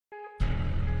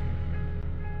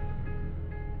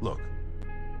Look,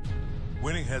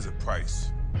 winning has a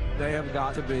price. They have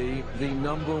got to be the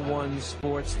 #1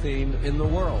 sports team in the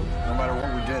world. No matter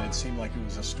what we did, it seemed like it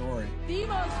was a story. The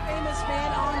most famous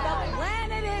man on the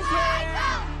planet is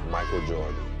here. Michael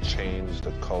Jordan changed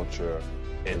the culture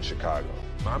in Chicago.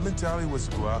 My mentality was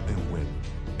to go out and win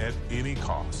at any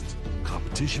cost.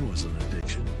 Competition was an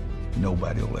addiction.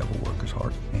 Nobody will ever work as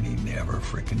hard, and he never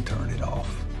freaking turned it off.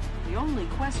 The only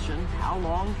question, how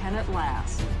long can it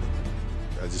last?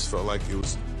 I just felt like it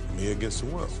was me against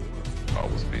the world. I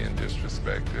was being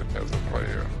disrespected as a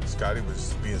player. Scotty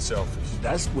was being selfish.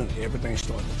 That's when everything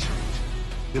started to change.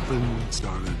 Pippen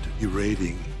started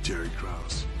berating Jerry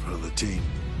Krause in front of the team.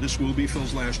 This will be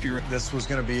Phil's last year. This was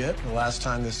going to be it, the last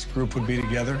time this group would be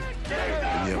together.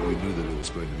 And yet we knew that it was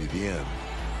going to be the end.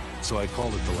 So I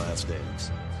called it The Last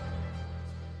Dance.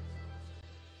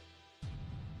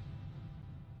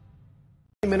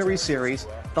 Documentary series,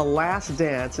 The Last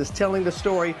Dance, is telling the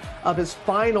story of his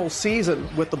final season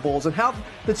with the Bulls and how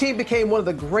the team became one of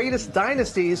the greatest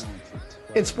dynasties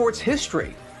in sports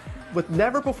history with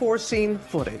never-before-seen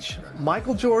footage.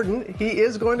 Michael Jordan, he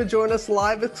is going to join us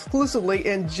live exclusively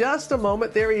in just a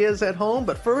moment. There he is at home,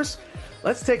 but first,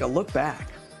 let's take a look back.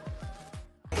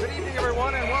 Good evening,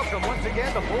 everyone, and welcome once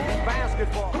again to Bulls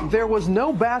basketball. There was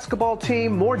no basketball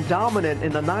team more dominant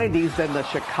in the 90s than the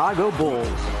Chicago Bulls,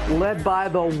 led by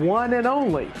the one and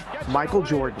only Michael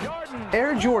Jordan.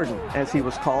 Air Jordan, as he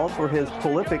was called for his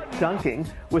prolific dunking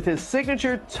with his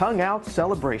signature tongue-out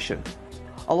celebration.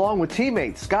 Along with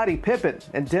teammates Scottie Pippen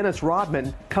and Dennis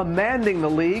Rodman, commanding the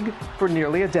league for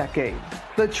nearly a decade.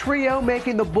 The trio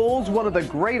making the Bulls one of the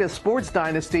greatest sports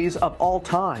dynasties of all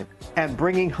time and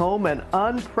bringing home an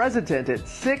unprecedented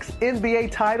 6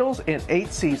 NBA titles in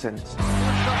 8 seasons.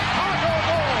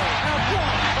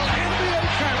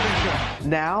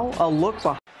 Now, a look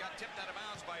behind.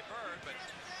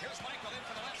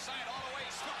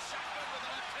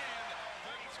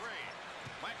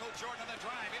 Jordan on the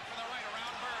drive, in from the right,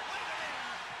 around Bird.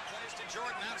 Plays to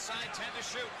Jordan, outside, 10 to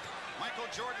shoot. Michael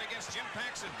Jordan against Jim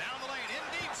Paxson, down the lane, in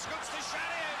deep, scoots the shot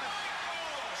in.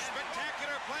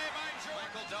 Spectacular play by Jordan.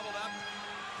 Michael doubled up,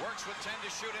 works with 10 to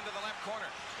shoot into the left corner.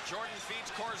 Jordan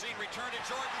feeds Corzine, return to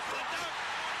Jordan for the dunk.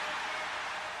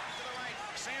 To the right,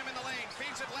 Sam in the lane,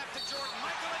 feeds it left to Jordan.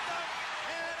 Michael a dunk,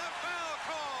 and a foul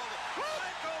called.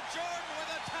 Michael Jordan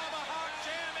with a tomahawk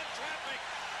jam in traffic,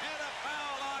 and a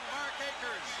foul on Mark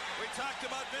Akers. We talked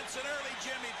about Vincent early,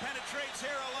 Jimmy. Penetrates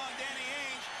here along Danny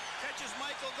Ainge. Catches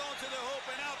Michael going to the hoop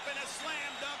and up in a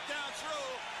slam dunk down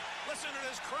through. Listen to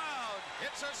this crowd.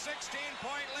 It's a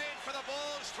 16-point lead for the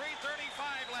Bulls.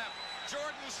 3:35 left.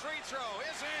 Jordan's free throw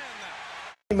is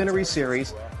in. Documentary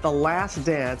series, The Last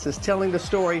Dance, is telling the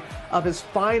story of his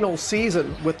final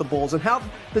season with the Bulls and how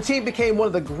the team became one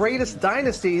of the greatest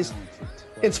dynasties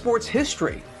in sports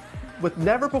history with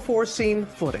never-before-seen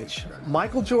footage.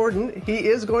 Michael Jordan, he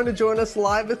is going to join us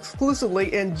live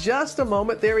exclusively in just a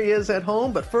moment. There he is at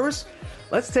home, but first,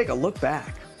 let's take a look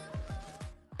back.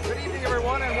 Good evening,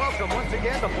 everyone, and welcome once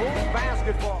again to Bulls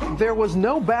basketball. There was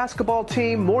no basketball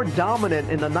team more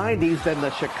dominant in the 90s than the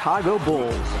Chicago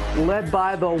Bulls, led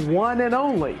by the one and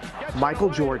only Michael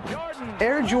Jordan.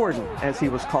 Air Jordan, as he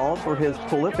was called for his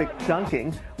prolific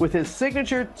dunking with his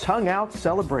signature tongue-out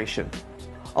celebration.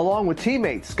 Along with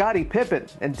teammates Scottie Pippen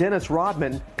and Dennis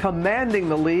Rodman, commanding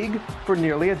the league for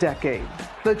nearly a decade.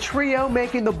 The trio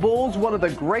making the Bulls one of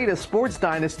the greatest sports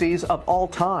dynasties of all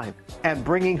time and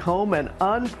bringing home an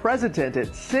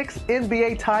unprecedented 6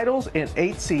 NBA titles in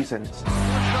 8 seasons.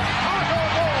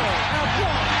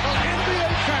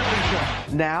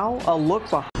 Now, a look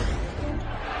behind.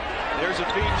 There's a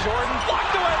feed, Jordan.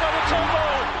 Blocked away by the Tumbo.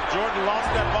 Jordan lost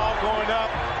that ball going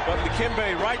up, but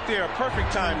Dikembe right there,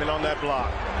 perfect timing on that block.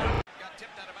 Got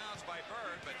tipped out of bounds by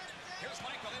Bird, but here's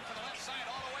Michael in from the left side,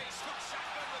 all the way, scoop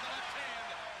shotgun with the left hand,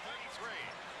 33.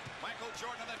 Michael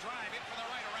Jordan on the drive, in from the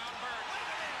right, around Bird.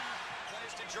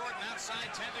 Plays to Jordan, outside,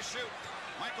 10 to shoot.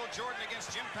 Michael Jordan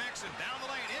against Jim Paxson, down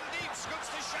the lane, in deep, scoots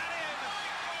the shot in.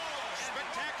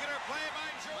 Spectacular play by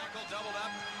Jordan. Michael doubled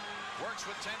up, works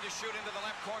with 10 to shoot into the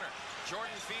left corner.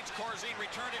 Jordan feeds Corzine,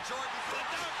 return to Jordan for the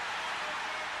dunk.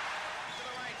 To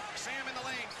the right, Sam in the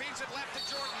lane, feeds it left to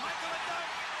Jordan. Michael a dunk,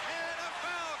 and a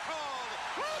foul called.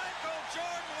 Michael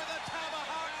Jordan with a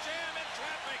tomahawk jam in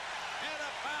traffic, and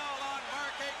a foul on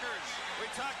Mark Akers. We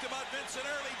talked about Vincent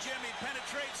early, Jimmy.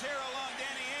 Penetrates here along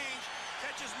Danny Ainge.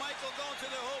 Catches Michael going to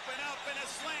the hoop and up in a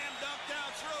slam dunk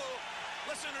down through.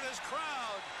 Listen to this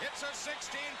crowd. It's a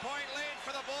 16-point lead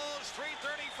for the Bulls.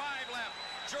 3:35 left.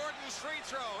 Jordan's free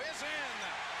throw is in.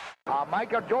 A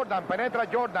Michael Jordan, penetra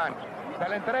Jordan. Se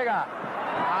le entrega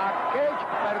a Cage.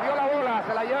 Perdió la bola.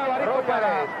 Se la lleva Barico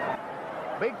Pérez.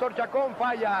 Víctor Chacón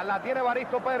falla, la tiene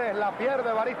Baristo Pérez, la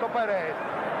pierde Baristo Pérez.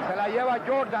 Se la lleva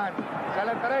Jordan, se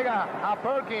la entrega a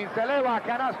Perkins, se eleva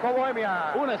canasto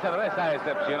Bohemia. Una cerveza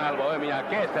excepcional, Bohemia,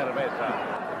 qué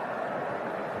cerveza.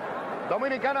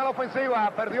 Dominicana a la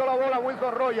ofensiva, perdió la bola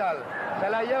Winston Royal, se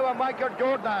la lleva Michael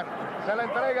Jordan, se la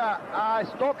entrega a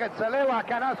Stockett, se eleva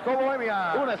canasto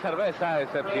Bohemia. Una cerveza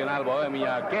excepcional,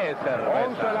 Bohemia, qué cerveza.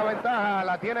 11 la ventaja,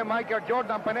 la tiene Michael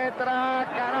Jordan, penetra,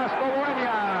 canasto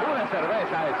Bohemia. Una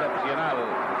cerveza excepcional,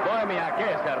 Bohemia,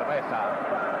 qué cerveza.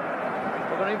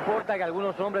 Porque no importa que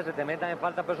algunos hombres se te metan en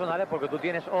faltas personales porque tú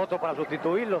tienes otro para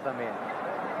sustituirlos también.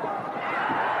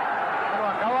 Bueno,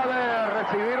 acaba de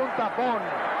recibir un tapón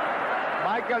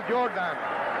Michael Jordan.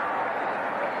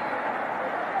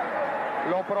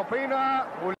 Lo propina.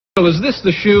 So is this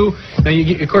the shoe? Now,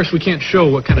 of course, we can't show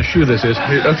what kind of shoe this is.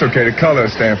 That's okay. The color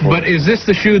stands for. But is this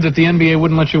the shoe that the NBA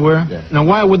wouldn't let you wear? Yeah. Now,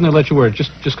 why wouldn't they let you wear it?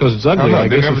 Just because it's ugly, I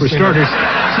guess, for starters.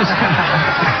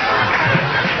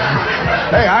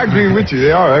 Hey, I agree with you.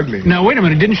 They are ugly. Now, wait a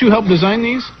minute. Didn't you help design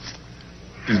these?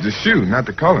 It's the shoe, not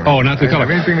the color. Oh, not the color.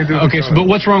 Have anything to do with okay, the color. but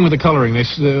what's wrong with the coloring?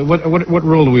 What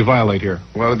rule do we violate here?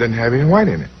 Well, it doesn't have any white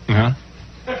in it. Uh-huh.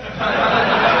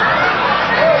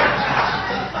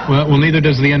 Well, neither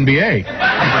does the NBA. Now,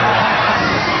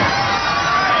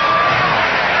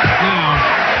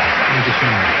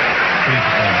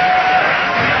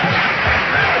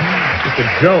 just a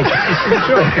joke.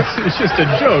 It's just a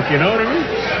joke, you know what I mean?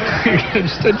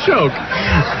 It's just a joke.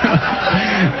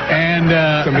 And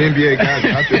some NBA guys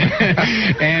out there.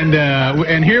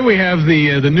 and here we have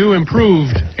the new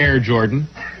improved Air Jordan.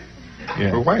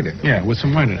 Yeah. With white in it. Yeah, with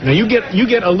some white in it. Now you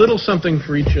get a little something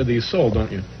for each of these sold,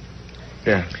 don't you?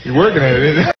 Yeah, you're working at it,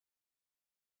 isn't it?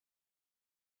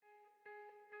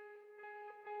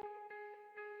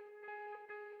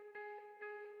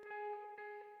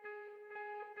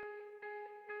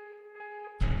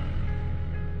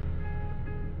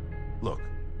 Look,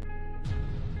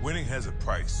 winning has a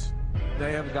price.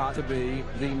 They have got to be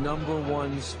the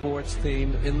 #1 sports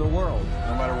team in the world.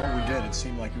 No matter what we did, it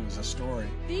seemed like it was a story.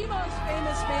 The most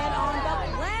famous man on the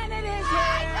planet is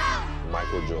here.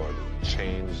 Michael Jordan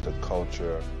changed the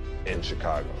culture in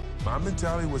Chicago. My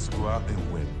mentality was to go out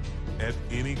and win at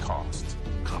any cost.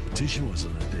 Competition was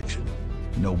an addiction.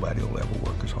 Nobody will ever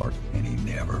work as hard, and he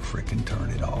never freaking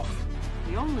turned it off.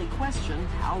 The only question,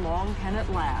 how long can it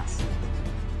last?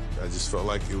 I just felt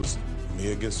like it was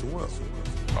me against the world.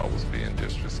 I was being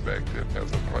disrespected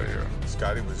as a player.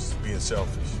 Scotty was being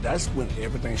selfish. That's when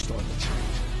everything started to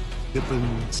change.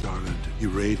 Pippen started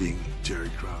berating Jerry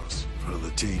Krause in front of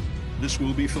the team. This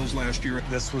will be Phil's last year.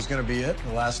 This was going to be it,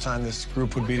 the last time this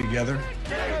group would be together.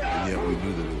 And yet we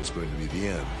knew that it was going to be the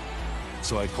end.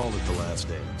 So I called it the last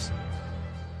dance.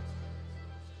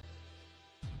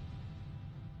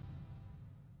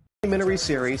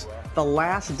 Miniseries, The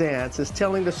Last Dance, is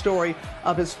telling the story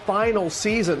of his final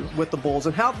season with the Bulls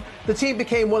and how the team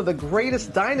became one of the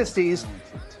greatest dynasties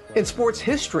in sports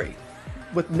history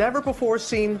with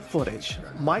never-before-seen footage.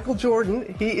 Michael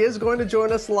Jordan, he is going to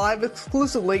join us live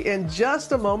exclusively in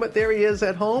just a moment. There he is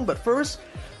at home, but first,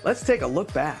 let's take a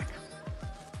look back.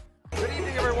 Good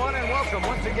evening, everyone, and welcome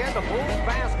once again to Bulls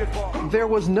basketball. There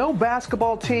was no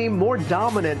basketball team more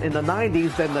dominant in the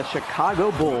 90s than the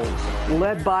Chicago Bulls,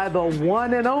 led by the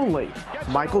one and only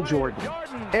Michael Jordan.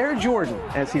 Air Jordan,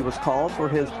 as he was called for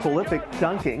his prolific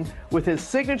dunking with his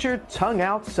signature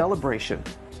tongue-out celebration.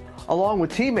 Along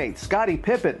with teammates Scottie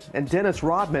Pippen and Dennis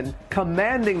Rodman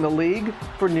commanding the league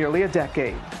for nearly a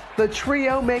decade. The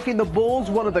trio making the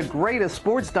Bulls one of the greatest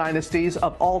sports dynasties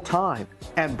of all time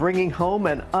and bringing home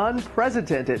an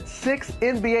unprecedented 6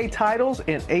 NBA titles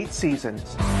in 8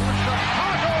 seasons.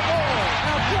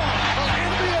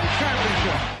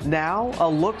 Now, a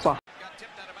look behind. Got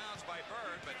tipped out of bounds by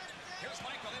Bird, but here's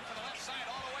Michael in from the left side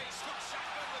all the way. Scoop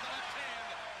shotgun with the left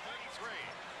hand. 33.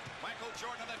 Michael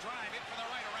Jordan on the drive in from the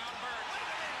right around Bird.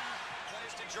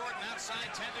 Plays to Jordan outside,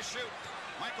 10 to shoot.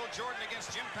 Michael Jordan against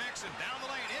Jim Paxson. Down the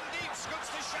lane, in deep, scoops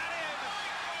the shot in.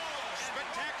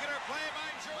 Spectacular play by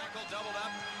Jordan. Michael doubled up.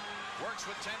 Works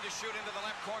with 10 to shoot into the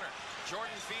left corner.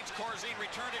 Jordan feeds Corzine.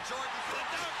 Return to Jordan for the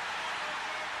dunk.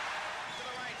 To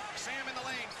the right. Sam in the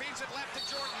lane. Feeds it left to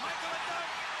Jordan. Michael a dunk.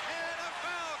 And a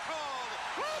foul called.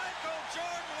 Michael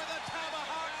Jordan with a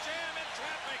tomahawk jam in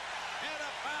traffic. And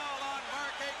a foul on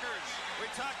Mark Akers. We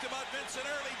talked about Vincent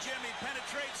early, Jimmy.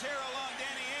 Penetrates here along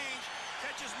Danny Ainge.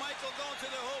 Catches Michael going to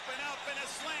the hoop and up and a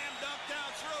slam dunk down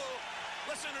through.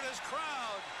 Listen to this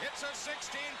crowd. It's a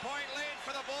 16-point lead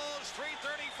for the Bulls.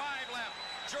 3:35 left.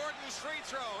 Jordan's free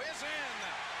throw is in.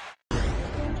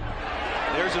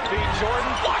 There's a feed.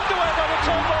 Jordan blocked away by the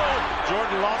Tobo.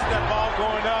 Jordan lost that ball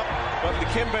going up, but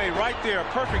Dikembe right there,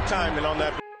 perfect timing on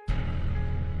that.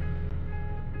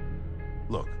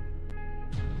 Look,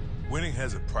 winning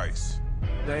has a price.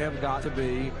 They have got to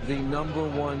be the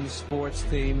 #1 sports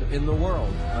team in the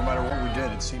world. No matter what we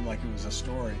did, it seemed like it was a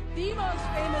story. The most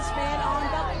famous man on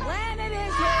the planet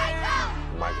is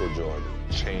here. Michael Jordan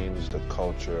changed the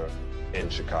culture in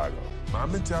Chicago. My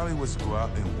mentality was to go out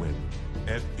and win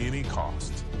at any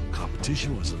cost.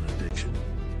 Competition was an addiction.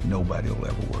 Nobody will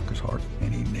ever work as hard,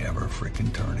 and he never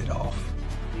freaking turned it off.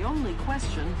 The only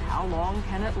question, how long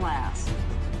can it last?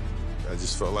 I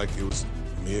just felt like it was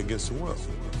me against the world.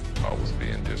 I was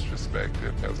being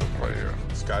disrespected as a player.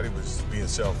 Scotty was being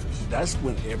selfish. That's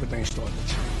when everything started to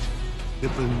change.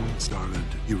 Pippen started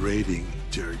berating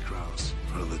Jerry Krause in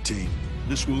front of the team.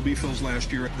 This will be Phil's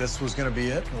last year. This was going to be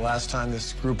it, the last time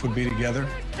this group would be together.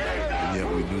 And yet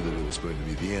we knew that it was going to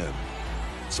be the end.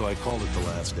 So I called it the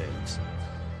last dance.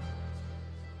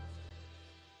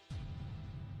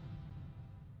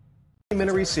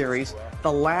 Documentary series,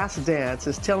 The Last Dance,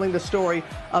 is telling the story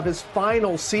of his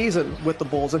final season with the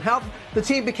Bulls and how the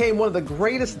team became one of the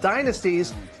greatest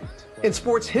dynasties in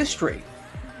sports history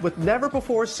with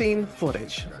never-before-seen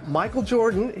footage. Michael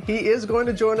Jordan, he is going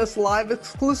to join us live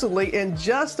exclusively in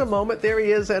just a moment. There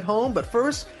he is at home, but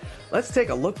first, let's take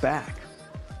a look back.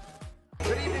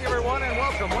 Good evening, everyone, and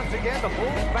welcome once again to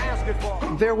Bulls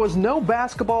basketball. There was no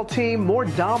basketball team more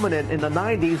dominant in the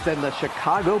 90s than the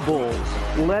Chicago Bulls,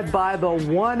 led by the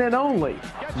one and only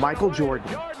Michael Jordan.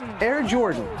 Air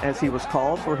Jordan, as he was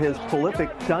called for his prolific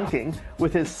dunking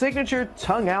with his signature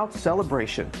tongue-out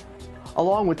celebration.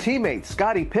 Along with teammates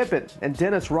Scottie Pippen and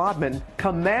Dennis Rodman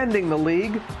commanding the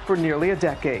league for nearly a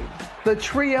decade. The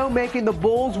trio making the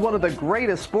Bulls one of the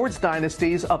greatest sports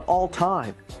dynasties of all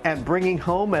time and bringing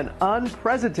home an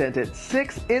unprecedented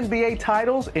 6 NBA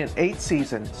titles in 8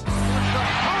 seasons.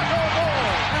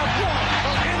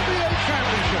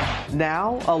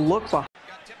 Now, a look behind.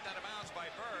 Got tipped out of bounds by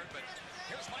Bird, but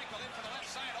here's Michael in from the left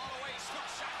side all the way. Scoop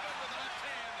shotgun with the left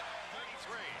hand.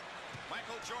 33.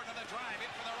 Michael Jordan on the drive in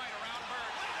from the right around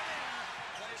Bird.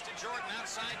 Plays to Jordan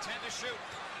outside, 10 to shoot.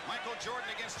 Michael Jordan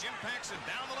against Jim Paxson.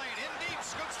 Down the lane, in deep,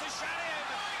 scoots the shot in.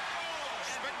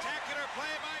 Spectacular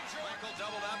play by Jordan. Michael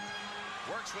doubled up.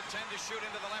 Works with 10 to shoot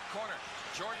into the left corner.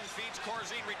 Jordan feeds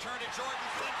Corzine. Return to Jordan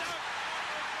for the dunk.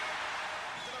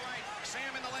 To the right.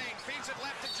 Sam in the lane. Feeds it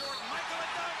left to Jordan. Michael a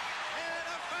dunk. And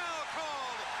a foul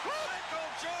called. Michael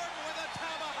Jordan with a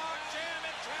tomahawk jam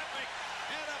in traffic.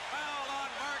 And a foul on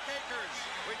Mark Akers.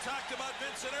 We talked about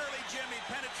Vincent early, Jimmy.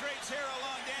 Penetrates here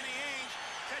along Danny Ainge.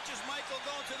 Catches Michael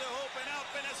going to the hoop and up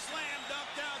in a slam dunk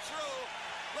down through.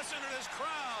 Listen to this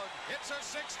crowd. It's a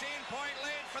 16-point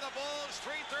lead for the Bulls.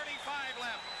 3:35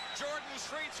 left. Jordan's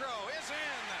free throw is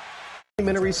in.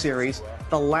 Documentary series,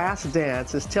 The Last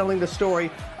Dance, is telling the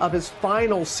story of his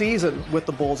final season with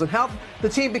the Bulls and how the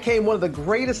team became one of the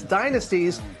greatest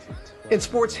dynasties in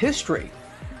sports history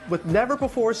with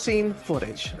never-before-seen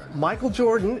footage. Michael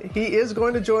Jordan, he is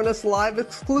going to join us live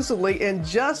exclusively in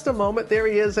just a moment. There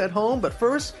he is at home, but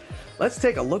first, let's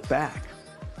take a look back.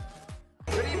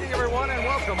 Good evening, everyone, and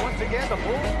welcome once again to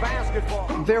Bulls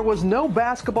basketball. There was no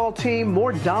basketball team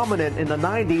more dominant in the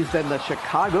 90s than the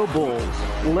Chicago Bulls,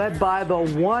 led by the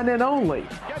one and only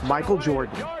Michael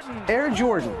Jordan. Air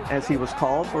Jordan, as he was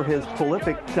called for his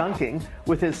prolific dunking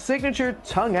with his signature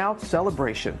tongue-out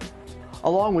celebration.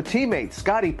 Along with teammates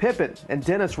Scottie Pippen and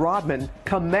Dennis Rodman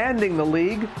commanding the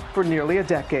league for nearly a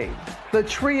decade. The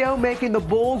trio making the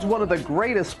Bulls one of the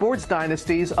greatest sports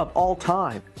dynasties of all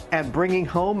time and bringing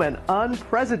home an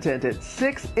unprecedented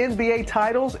 6 NBA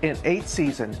titles in 8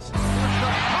 seasons.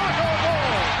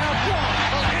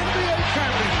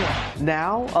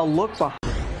 Now, a look behind.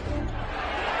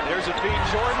 There's a feed.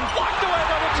 Jordan blocked away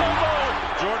by the Tumbo.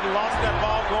 Jordan lost that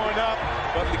ball going up,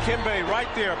 but Dikembe right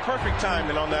there, perfect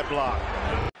timing on that block.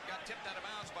 Got tipped out of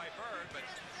bounds by Bird, but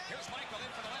here's Michael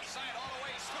in from the left side all the way.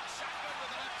 Scoop shotgun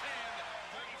with the left hand.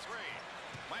 33.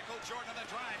 Michael Jordan on the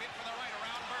drive in from the right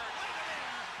around Bird.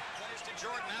 Plays to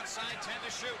Jordan outside, 10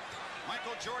 to shoot.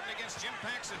 Michael Jordan against Jim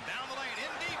Paxson. Down the lane,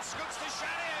 in deep, scoots the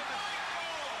shot in.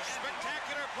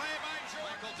 Spectacular play by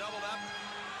Jordan. Michael doubled up.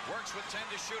 Works with 10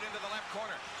 to shoot into the left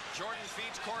corner. Jordan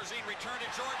feeds Corzine. Return to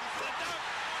Jordan for the dunk.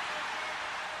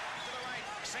 To the right.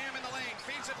 Sam in the lane.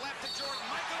 Feeds it left to Jordan.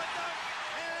 Michael a dunk.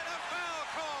 And a foul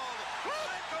called.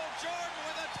 Michael Jordan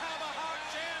with a tomahawk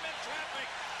jam in traffic.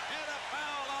 And a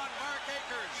foul on Mark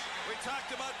Akers. We talked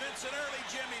about Vincent early,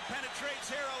 Jimmy. Penetrates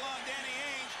here along Danny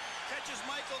Ainge. Catches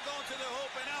Michael going to the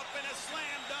hoop and up in a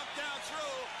slam dunk down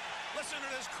through. Listen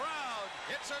to this crowd.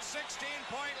 It's a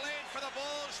 16-point lead for the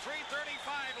Bulls.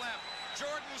 3:35 left.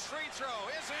 Jordan's free throw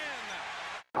is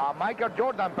in. A Michael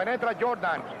Jordan, penetra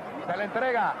Jordan, se le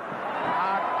entrega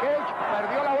a Cage,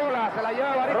 perdió la bola, se la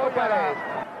lleva Baristo Pérez.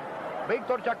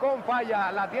 Víctor Chacón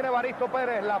falla, la tiene Baristo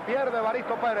Pérez, la pierde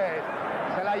Baristo Pérez.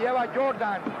 Se la lleva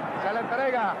Jordan, se la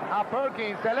entrega a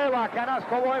Perkins, se eleva,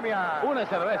 canasto Bohemia. Una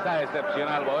cerveza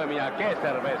excepcional, Bohemia, qué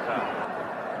cerveza.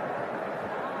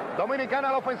 Dominicana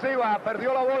a la ofensiva,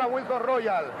 perdió la bola Winston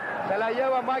Royal, se la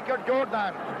lleva Michael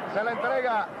Jordan, se la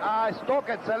entrega a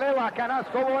Stockett, se eleva,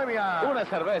 canasto Bohemia. Una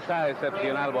cerveza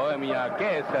excepcional, Bohemia,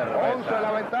 qué cerveza. 11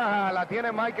 la ventaja, la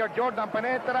tiene Michael Jordan,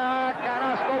 penetra,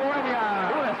 canasto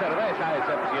Bohemia. Una cerveza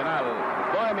excepcional,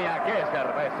 Bohemia, qué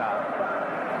cerveza.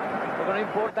 Porque no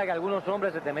importa que algunos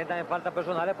hombres se te metan en faltas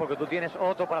personales porque tú tienes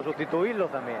otro para sustituirlo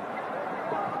también.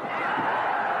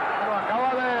 Bueno,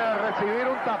 acaba de recibir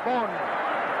un tapón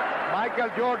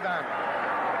Michael Jordan.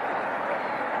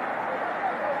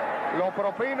 Lo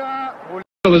propina.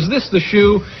 So is this the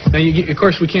shoe? Now, of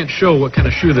course, we can't show what kind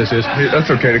of shoe this is. That's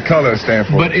okay. The color stands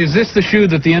for. But is this the shoe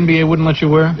that the NBA wouldn't let you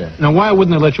wear? Yeah. Now, why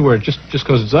wouldn't they let you wear it? Just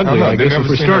because it's ugly, I guess,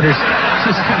 for starters.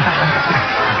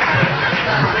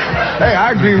 Hey,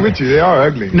 I agree with you. They are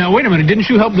ugly. Now, wait a minute. Didn't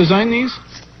you help design these?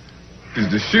 It's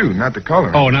the shoe, not the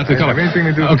color. Oh, not the color. Have anything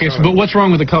to do with okay, the color. but what's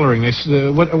wrong with the coloring?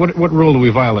 What rule do we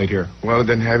violate here? Well, it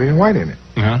doesn't have any white in it.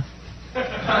 Uh-huh.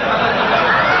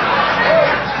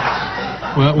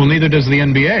 Well, neither does the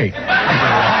NBA. Now,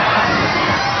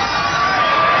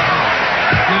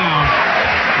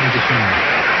 it's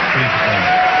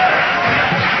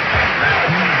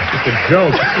just a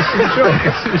joke. It's just a joke.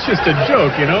 It's just a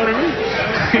joke, you know what I mean?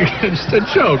 It's just a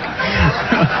joke.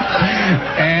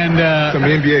 And some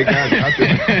NBA guys out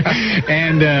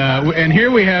there. and here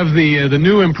we have the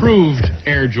new improved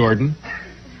Air Jordan.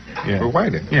 Yeah. With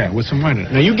white in it. Yeah, with some white in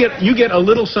it. Now you get a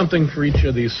little something for each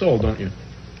of these sold, don't you?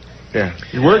 Yeah,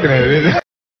 you're working at it, isn't it?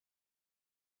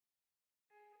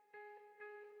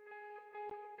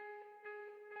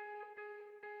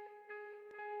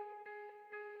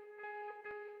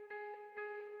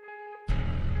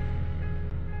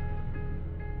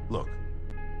 Look,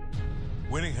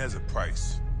 winning has a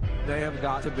price. They have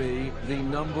got to be the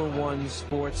 #1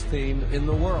 sports team in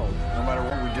the world. No matter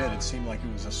what we did, it seemed like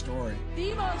it was a story.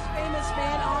 The most famous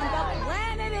man on the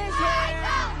planet is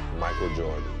here. Michael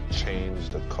Jordan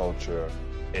changed the culture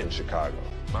in Chicago.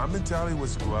 My mentality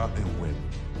was to go out and win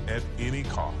at any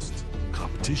cost.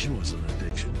 Competition was an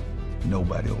addiction.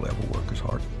 Nobody will ever work as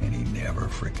hard, and he never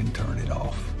freaking turned it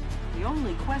off. The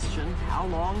only question, how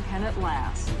long can it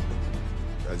last?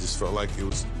 I just felt like it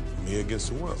was me against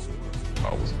the world.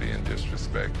 I was being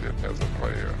disrespected as a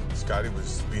player. Scotty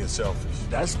was being selfish.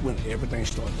 That's when everything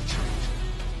started to change.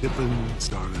 Pippen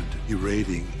started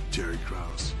berating Jerry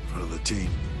Krause in front of the team.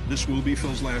 This will be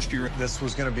Phil's last year. This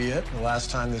was going to be it, the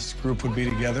last time this group would be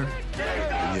together.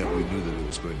 And yet we knew that it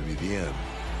was going to be the end.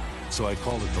 So I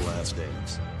called it the last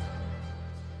dance.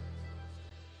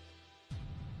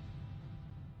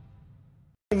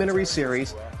 Documentary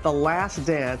series, The Last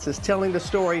Dance, is telling the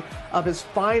story of his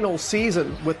final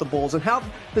season with the Bulls and how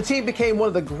the team became one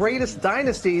of the greatest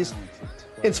dynasties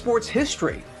in sports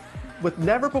history with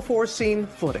never-before-seen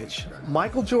footage.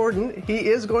 Michael Jordan, he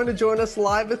is going to join us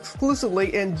live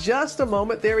exclusively in just a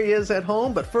moment. There he is at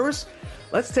home, but first,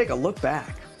 let's take a look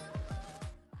back.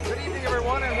 Good evening,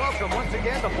 everyone, and welcome once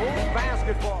again to Bulls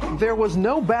basketball. There was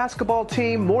no basketball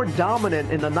team more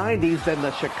dominant in the 90s than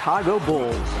the Chicago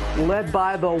Bulls, led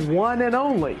by the one and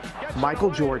only Michael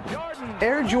Jordan.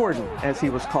 Air Jordan, as he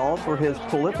was called for his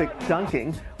prolific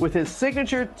dunking with his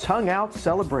signature tongue-out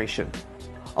celebration.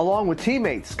 Along with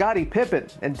teammates Scottie Pippen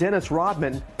and Dennis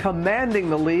Rodman commanding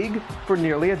the league for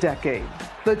nearly a decade.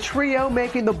 The trio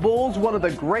making the Bulls one of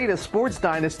the greatest sports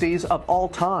dynasties of all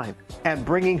time and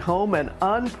bringing home an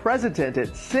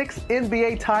unprecedented 6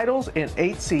 NBA titles in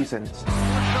 8 seasons.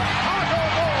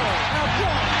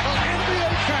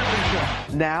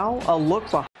 Now, a look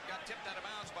behind. Got tipped out of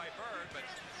bounds by Bird, but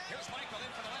here's Michael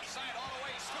in from the left side all the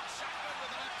way. Scoop shotgun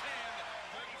with the left hand.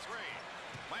 33.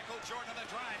 Michael Jordan on the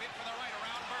drive in from the right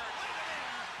around Bird.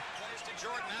 Plays to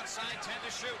Jordan outside, 10 to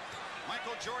shoot.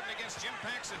 Michael Jordan against Jim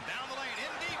Paxson. Down the lane,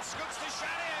 in deep, scoops the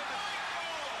shot in.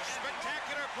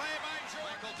 Spectacular play by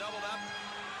Jordan. Michael doubled up.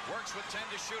 Works with 10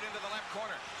 to shoot into the left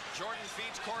corner. Jordan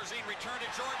feeds Corzine. Return to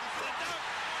Jordan for the dunk.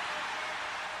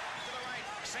 To the right.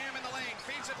 Sam in the lane.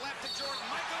 Feeds it left to Jordan.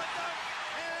 Michael a dunk.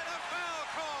 And a foul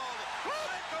called.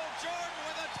 Michael Jordan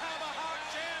with a tomahawk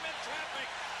jam in traffic.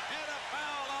 And a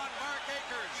foul on Mark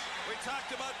Akers. We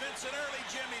talked about Vincent early,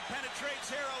 Jimmy.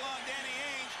 Penetrates here along Danny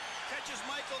Ainge. Catches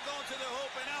Michael going to the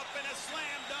hoop and up in a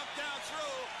slam dunk down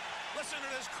through. Listen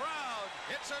to this crowd.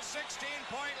 It's a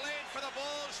 16-point lead for the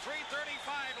Bulls.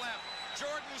 3:35 left.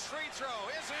 Jordan's free throw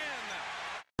is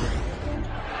in.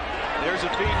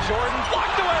 There's a feed. Jordan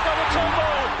blocked away by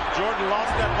Mutombo. Jordan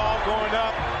lost that ball going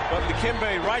up, but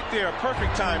Dikembe right there.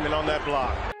 Perfect timing on that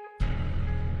block.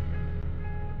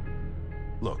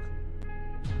 Look,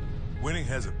 winning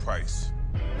has a price.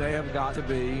 They have got to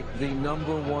be the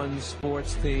 #1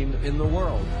 sports team in the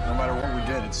world. No matter what we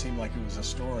did, it seemed like it was a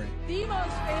story. The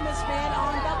most famous man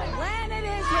on the planet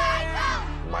is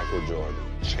here. Michael Jordan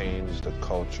changed the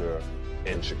culture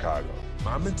in Chicago.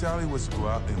 My mentality was to go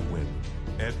out and win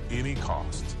at any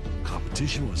cost.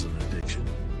 Competition was an addiction.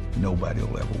 Nobody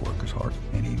will ever work as hard,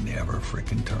 and he never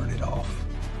freaking turned it off.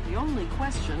 The only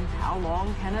question, how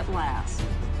long can it last?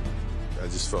 I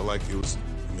just felt like it was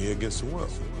me against the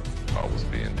world. I was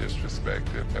being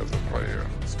disrespected as a player.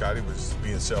 Scotty was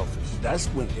being selfish. That's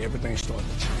when everything started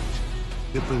to change.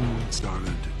 Pippen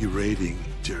started berating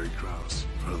Jerry Krause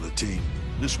in front of the team.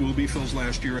 This will be Phil's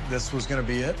last year. This was going to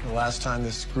be it, the last time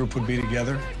this group would be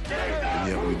together. And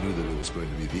yet we knew that it was going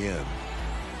to be the end.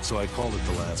 So I called it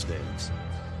the last dance.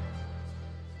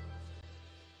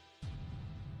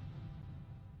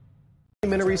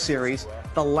 Documentary series,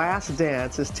 The Last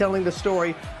Dance, is telling the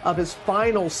story of his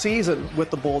final season with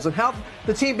the Bulls and how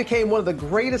the team became one of the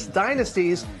greatest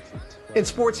dynasties in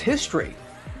sports history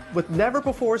with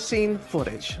never-before-seen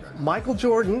footage. Michael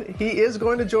Jordan, he is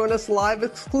going to join us live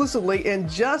exclusively in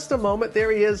just a moment. There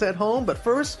he is at home, but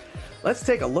first, let's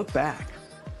take a look back.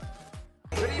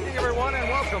 Good evening, everyone, and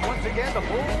welcome once again to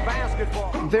Bulls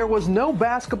basketball. There was no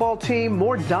basketball team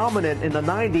more dominant in the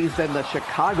 90s than the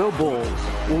Chicago Bulls,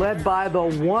 led by the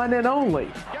one and only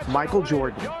Michael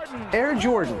Jordan. Air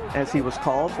Jordan, as he was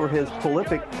called for his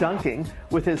prolific dunking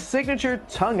with his signature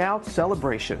tongue-out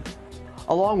celebration.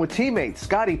 Along with teammates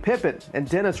Scottie Pippen and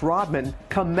Dennis Rodman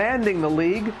commanding the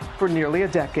league for nearly a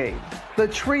decade. The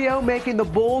trio making the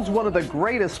Bulls one of the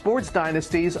greatest sports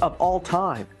dynasties of all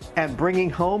time and bringing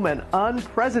home an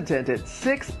unprecedented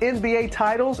 6 NBA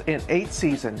titles in 8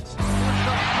 seasons.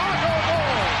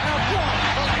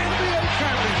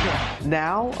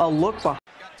 Now, a look behind.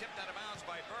 Got tipped out of bounds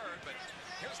by Bird, but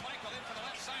here's Michael in from the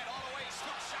left side all the way.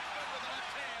 Scoop shotgun with the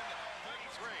left hand.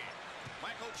 33.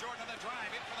 Michael Jordan on the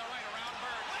drive in from the right around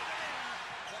Bird.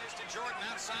 Plays to Jordan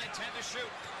outside, 10 to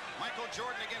shoot. Michael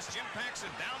Jordan against Jim Paxson.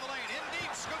 Down the lane, in deep,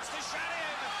 scoots the shot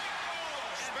in.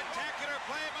 Spectacular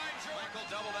play by Jordan. Michael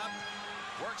doubled up.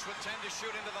 Works with 10 to shoot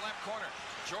into the left corner.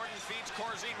 Jordan feeds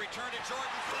Corzine. Return to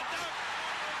Jordan for the dunk.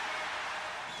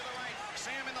 To the right.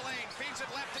 Sam in the lane. Feeds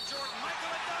it left to Jordan. Michael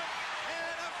a dunk.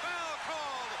 And a foul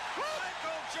called.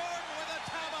 Michael Jordan with a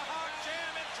tomahawk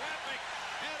jam in traffic.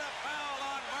 And a foul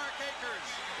on Mark Akers.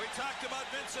 We talked about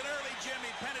Vincent early, Jimmy.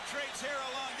 Penetrates here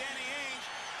along Danny Ainge.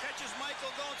 Catches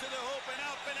Michael going to the hoop and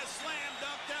up and a slam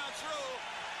dunk down through.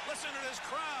 Listen to this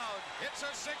crowd. It's a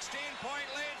 16-point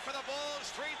lead for the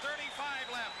Bulls.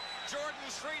 3:35 left.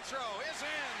 Jordan's free throw is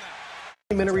in.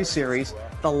 Documentary series,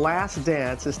 The Last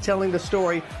Dance, is telling the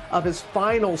story of his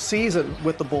final season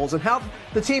with the Bulls and how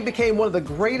the team became one of the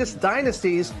greatest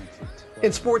dynasties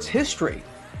in sports history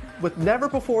with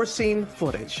never-before-seen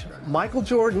footage. Michael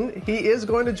Jordan, he is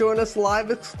going to join us live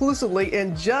exclusively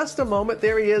in just a moment.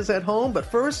 There he is at home, but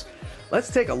first,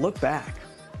 let's take a look back.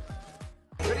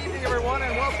 Good evening, everyone,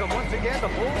 and welcome once again to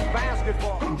Bulls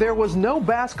basketball. There was no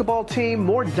basketball team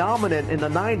more dominant in the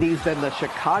 90s than the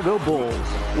Chicago Bulls,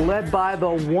 led by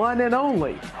the one and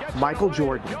only Michael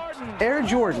Jordan. Air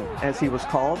Jordan, as he was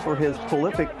called for his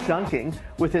prolific dunking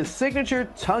with his signature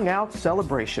tongue-out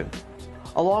celebration.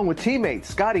 Along with teammates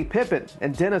Scottie Pippen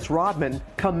and Dennis Rodman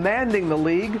commanding the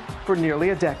league for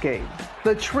nearly a decade.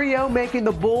 The trio making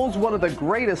the Bulls one of the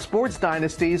greatest sports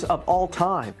dynasties of all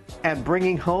time and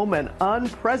bringing home an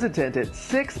unprecedented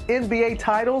 6 NBA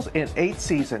titles in 8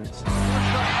 seasons.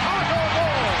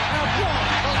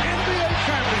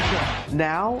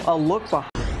 Now, a look behind.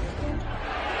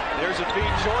 There's a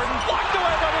feed. Jordan blocked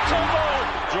away by Mutombo.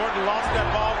 Jordan lost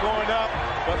that ball going up,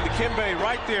 but Dikembe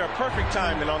right there. Perfect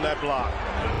timing on that block.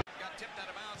 Got tipped out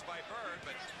of bounds by Bird,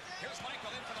 but here's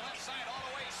Michael in from the left side all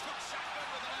the way. Scoop shotgun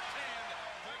with the left hand.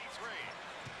 33.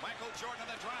 Michael Jordan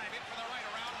on the drive in from the right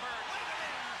around Bird.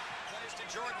 Plays to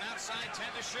Jordan outside,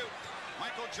 10 to shoot.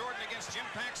 Michael Jordan against Jim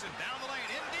Paxson. Down the lane,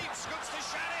 in deep, scoots the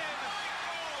shot in.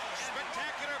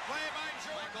 Spectacular play by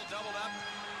Jordan. Michael doubled up.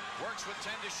 Works with 10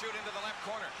 to shoot into the left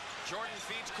corner. Jordan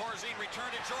feeds Corzine.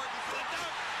 Return to Jordan for the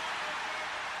dunk.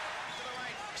 To the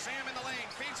right. Sam in the lane.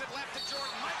 Feeds it left to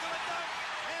Jordan. Michael a dunk.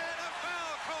 And a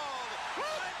foul called.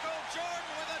 Michael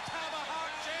Jordan with a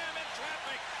tomahawk jam in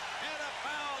traffic. And a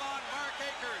foul on Mark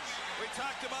Akers. We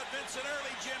talked about Vincent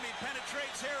early, Jimmy.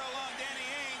 Penetrates here along Danny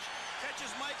Ainge.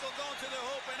 Catches Michael going to the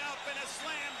hoop and up and a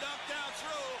slam dunk down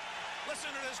through.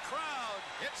 Listen to this crowd.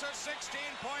 It's a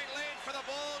 16-point lead for the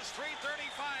Bulls.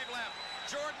 3:35 left.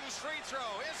 Jordan's free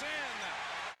throw is in.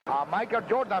 A Michael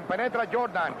Jordan, penetra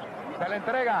Jordan, se le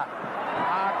entrega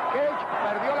a Cage,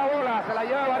 perdió la bola, se la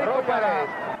lleva Baristo Pérez.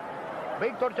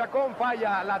 Víctor Chacón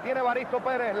falla, la tiene Baristo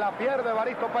Pérez, la pierde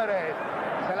Baristo Pérez.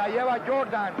 Se la lleva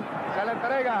Jordan, se la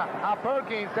entrega a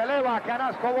Perkins, se eleva,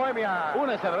 canasto Bohemia.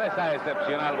 Una cerveza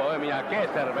excepcional, Bohemia, qué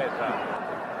cerveza.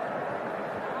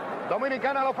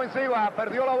 Dominicana a la ofensiva,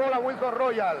 perdió la bola Winston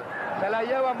Royal, se la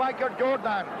lleva Michael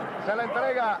Jordan, se la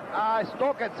entrega a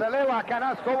Stockett, se eleva,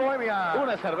 canasto Bohemia.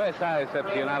 Una cerveza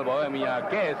excepcional, Bohemia,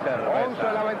 qué cerveza.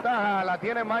 11 la ventaja, la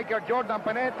tiene Michael Jordan,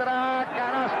 penetra,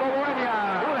 canasto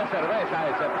Bohemia. Una cerveza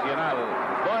excepcional,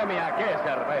 Bohemia, qué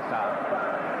cerveza.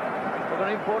 Porque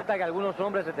no importa que algunos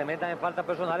hombres se te metan en faltas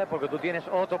personales porque tú tienes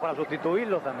otro para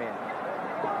sustituirlos también.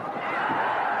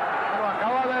 Bueno,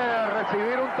 acaba de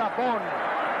recibir un tapón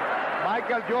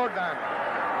Michael Jordan.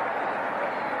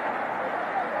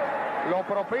 Lo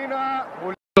propina.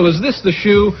 So is this the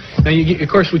shoe? Now, of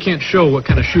course, we can't show what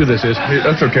kind of shoe this is.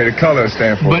 That's okay. The color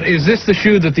stands for. But is this the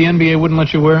shoe that the NBA wouldn't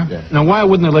let you wear? Yeah. Now, why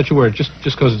wouldn't they let you wear it? Just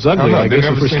because it's ugly, I guess,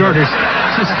 for starters.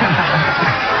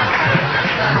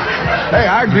 Hey,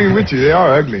 I agree with you. They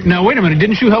are ugly. Now, wait a minute.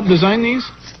 Didn't you help design these?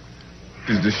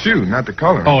 It's the shoe, not the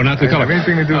color. Oh, not the color. Have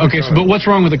anything to do with okay, the so, but what's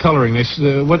wrong with the coloring?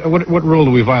 What rule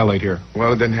do we violate here?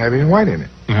 Well, it doesn't have any white in it.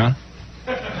 Uh-huh.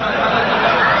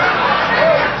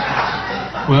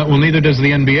 Well, neither does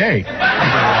the NBA. Now,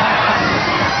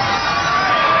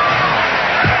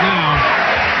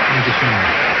 I'm just saying.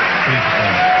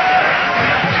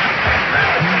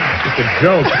 It's just a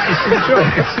joke. It's just a joke.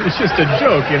 It's just a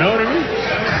joke, you know what I mean?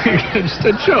 It's just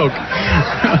a joke.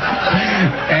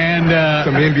 And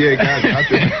some NBA guys out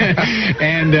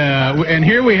there. and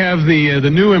here we have the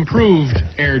new improved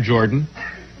Air Jordan.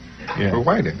 Yeah. With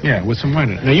white in it. Yeah, with some white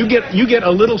in it. Now you get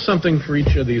a little something for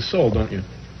each of these sold, don't you?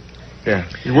 Yeah,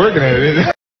 you're working at it, isn't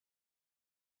it?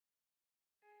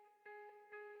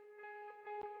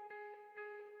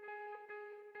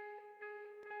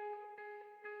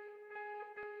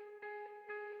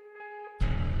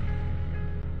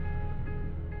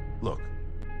 Look,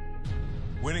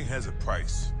 winning has a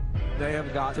price. They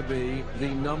have got to be the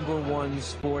 #1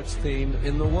 sports team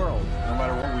in the world. No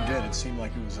matter what we did, it seemed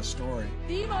like it was a story.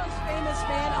 The most famous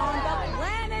man on the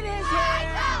planet is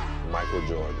here. Michael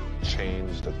Jordan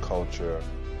changed the culture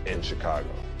in Chicago.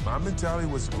 My mentality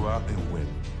was to go out and win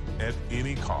at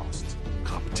any cost.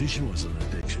 Competition was an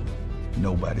addiction.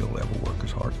 Nobody will ever work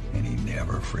as hard, and he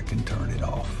never freaking turned it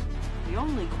off. The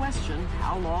only question,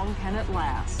 how long can it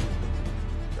last?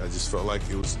 I just felt like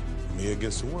it was me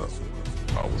against the world.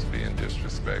 I was being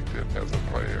disrespected as a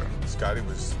player. Scotty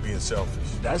was being selfish.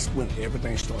 That's when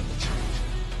everything started to change.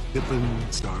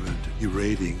 Pippen started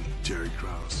berating Jerry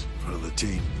Krause in front of the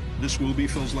team. This will be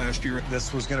Phil's last year.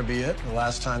 This was going to be it, the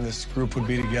last time this group would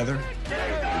be together.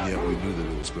 And yet we knew that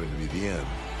it was going to be the end.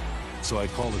 So I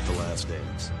called it the last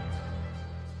dance.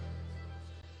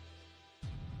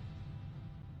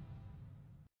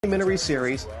 Documentary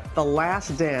series, The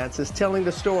Last Dance, is telling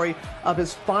the story of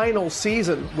his final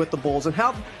season with the Bulls and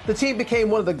how the team became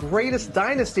one of the greatest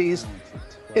dynasties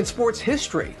in sports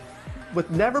history with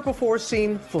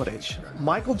never-before-seen footage.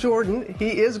 Michael Jordan,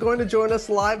 he is going to join us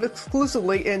live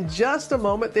exclusively in just a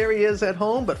moment. There he is at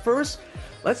home, but first,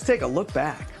 let's take a look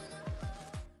back.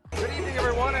 Good evening,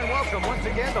 everyone, and welcome once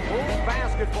again to Bulls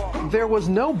basketball. There was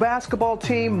no basketball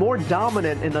team more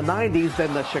dominant in the 90s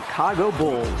than the Chicago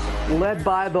Bulls, led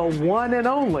by the one and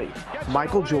only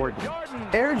Michael Jordan.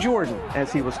 Air Jordan,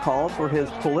 as he was called for his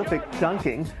prolific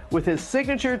dunking with his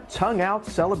signature tongue-out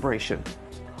celebration.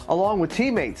 Along with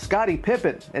teammates Scottie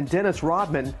Pippen and Dennis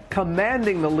Rodman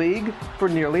commanding the league for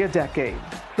nearly a decade.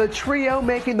 The trio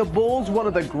making the Bulls one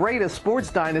of the greatest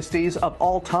sports dynasties of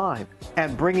all time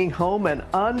and bringing home an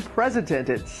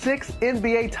unprecedented 6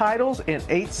 NBA titles in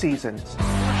 8 seasons.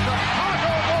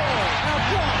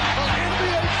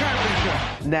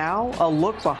 Now, a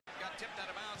look behind. Got tipped out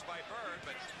of bounds by Bird,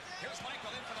 but here's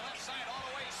Michael in from the left side all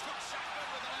the way. Scoop shotgun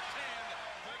with the left hand.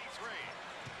 33.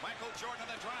 Michael Jordan on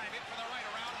the drive in from the right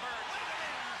around Bird.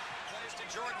 Plays to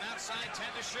Jordan outside, 10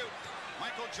 to shoot.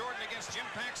 Michael Jordan against Jim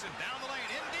Paxson. Down the lane,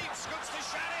 in deep, scoops the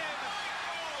shot in.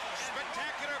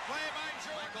 Spectacular play by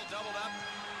Jordan. Michael doubled up.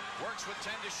 Works with 10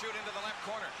 to shoot into the left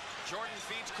corner. Jordan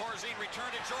feeds Corzine. Return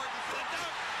to Jordan for the dunk.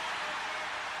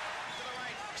 To the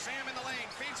right. Sam in the lane.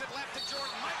 Feeds it left to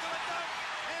Jordan. Michael a dunk.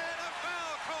 And a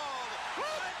foul called.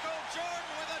 Michael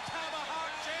Jordan with a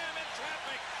tomahawk jam in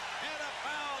traffic. And a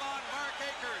foul on Mark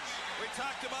Akers. We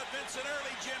talked about Vincent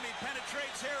early, Jimmy.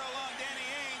 Penetrates here along Danny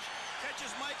Ainge.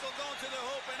 Catches Michael going to the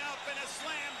hoop and up and a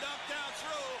slam dunk down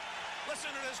through.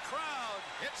 Listen to this crowd.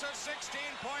 It's a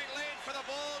 16-point lead for the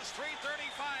Bulls.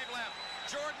 3:35 left.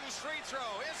 Jordan's free throw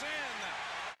is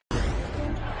in.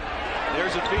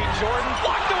 There's a feed. Jordan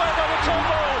blocked away by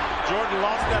Mutombo. Jordan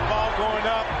lost that ball going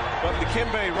up, but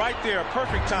Dikembe right there,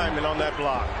 perfect timing on that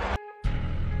block.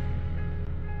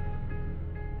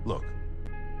 Look,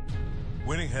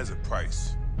 winning has a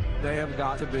price. They have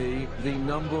got to be the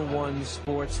 #1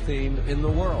 sports team in the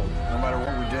world. No matter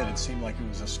what we did, it seemed like it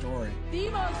was a story. The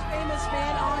most famous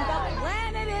man on the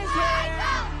planet is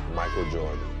here. Michael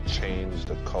Jordan changed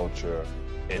the culture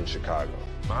in Chicago.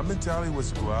 My mentality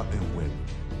was to go out and win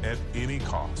at any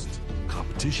cost.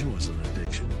 Competition was an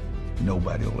addiction.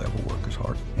 Nobody will ever work as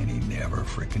hard, and he never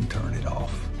freaking turned it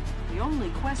off. The only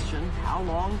question, how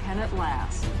long can it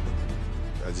last?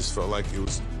 I just felt like it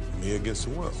was me against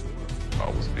the world. I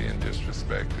was being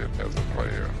disrespected as a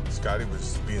player. Scotty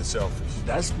was being selfish.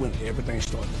 That's when everything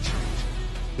started to change.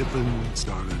 Pippen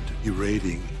started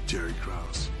berating Jerry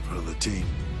Krause in front of the team.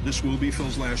 This will be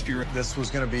Phil's last year. This was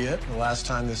going to be it, the last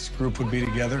time this group would be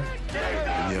together.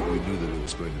 And yet we knew that it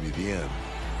was going to be the end.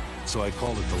 So I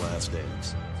called it the last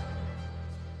dance.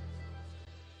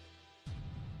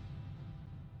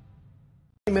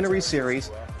 Documentary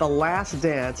series, The Last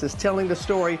Dance, is telling the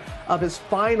story of his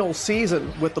final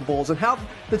season with the Bulls and how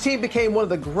the team became one of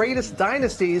the greatest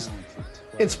dynasties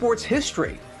in sports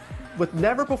history with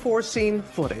never-before-seen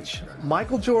footage.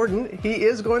 Michael Jordan, he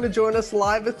is going to join us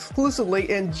live exclusively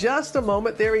in just a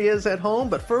moment. There he is at home,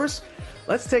 but first,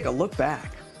 let's take a look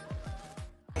back.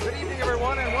 Good evening,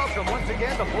 everyone, and welcome once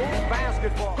again to Bulls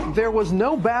basketball. There was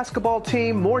no basketball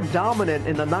team more dominant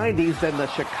in the 90s than the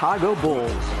Chicago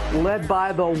Bulls, led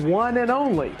by the one and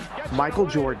only Michael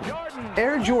Jordan.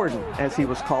 Air Jordan, as he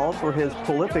was called for his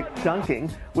prolific dunking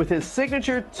with his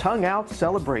signature tongue-out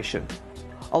celebration.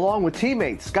 Along with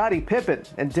teammates Scottie Pippen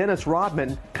and Dennis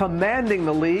Rodman, commanding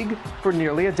the league for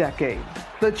nearly a decade.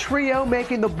 The trio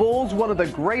making the Bulls one of the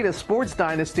greatest sports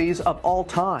dynasties of all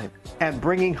time and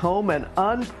bringing home an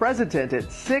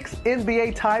unprecedented 6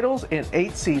 NBA titles in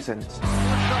 8 seasons.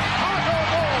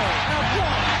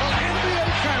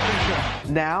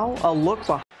 Now, a look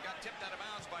behind. Got tipped out of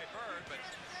bounds by Bird, but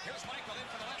here's Michael in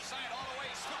from the left side all the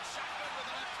way. Scoop shotgun with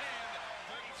the left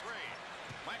hand.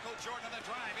 33. Michael Jordan on the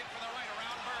drive in from the right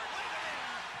around Bird.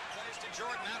 Plays to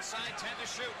Jordan outside, 10 to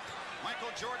shoot.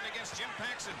 Michael Jordan against Jim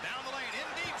Paxson. Down the lane, in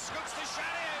deep, scoops the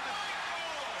shot in.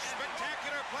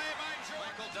 Spectacular play by Jordan.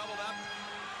 Michael doubled up.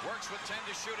 Works with 10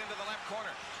 to shoot into the left corner.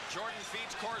 Jordan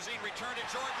feeds Corzine, return to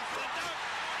Jordan. Flip dunk.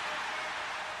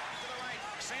 To the right,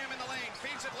 Sam in the lane,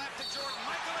 feeds it left to Jordan.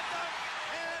 Michael a dunk,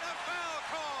 and a foul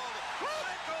called.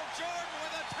 Michael Jordan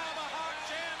with a tomahawk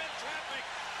jam in traffic,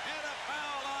 and a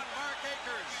foul on Mark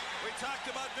Akers. We talked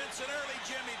about Vincent early,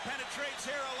 Jimmy. Penetrates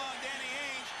here along Danny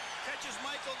Ainge. Catches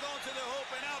Michael going to the hoop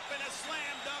and up in a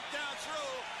slam dunk down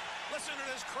through. Listen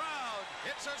to this crowd.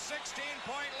 It's a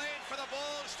 16-point lead for the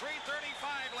Bulls.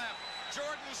 3:35 left.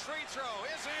 Jordan's free throw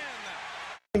is in.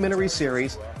 Documentary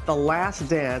series, The Last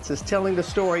Dance, is telling the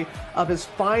story of his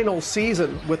final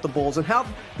season with the Bulls and how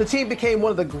the team became one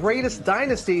of the greatest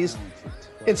dynasties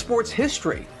in sports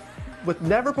history with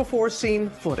never-before-seen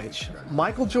footage.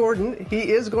 Michael Jordan,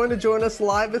 he is going to join us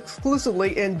live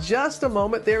exclusively in just a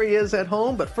moment. There he is at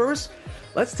home, but first,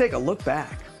 let's take a look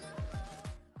back.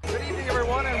 Good evening,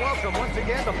 everyone, and welcome once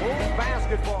again to Bulls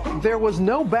basketball. There was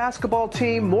no basketball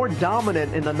team more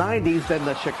dominant in the 90s than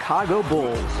the Chicago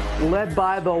Bulls, led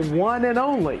by the one and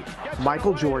only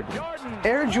Michael Jordan.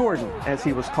 Air Jordan, as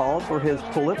he was called for his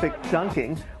prolific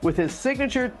dunking with his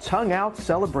signature tongue-out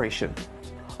celebration.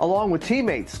 Along with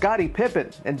teammates Scottie Pippen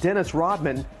and Dennis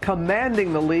Rodman,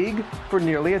 commanding the league for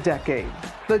nearly a decade.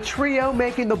 The trio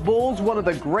making the Bulls one of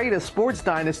the greatest sports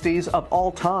dynasties of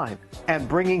all time and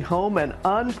bringing home an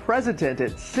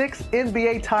unprecedented 6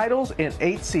 NBA titles in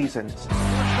 8 seasons.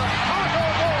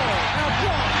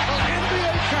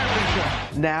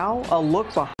 Now, a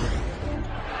look behind.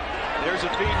 There's a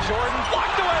feed. Jordan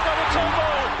blocked away by Mutombo.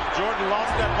 Jordan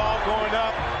lost that ball going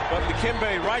up, but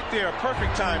Dikembe right there,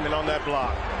 perfect timing on that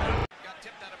block. Got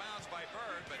tipped out of bounds by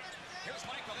Bird, but here's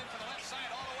Michael in from the left side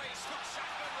all the way. Scoop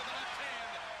shotgun with the left hand.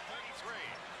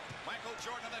 33. Michael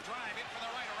Jordan on the drive in from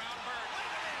the right around Bird.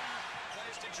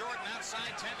 Plays to Jordan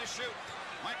outside, 10 to shoot.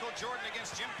 Michael Jordan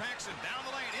against Jim Paxson. Down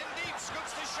the lane, in deep,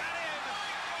 scoops the shot in.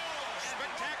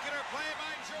 Spectacular play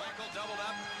by Jordan. Michael doubled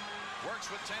up.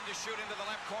 Works with 10 to shoot into the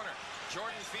left corner.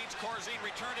 Jordan feeds Corzine,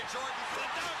 return to Jordan.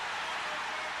 Flip dunk.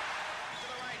 To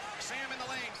the right, Sam in the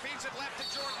lane, feeds it left to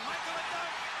Jordan. Michael a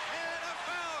dunk, and a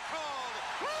foul called.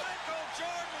 Michael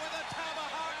Jordan with a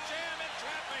tomahawk jam in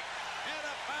traffic, and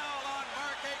a foul on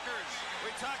Mark Akers. We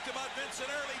talked about Vincent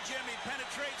early, Jimmy.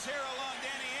 Penetrates here along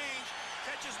Danny Ainge.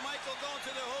 Catches Michael going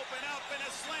to the hoop and up in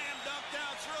a slam dunk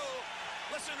down through.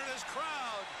 Listen to this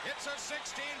crowd. It's a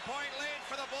 16-point lead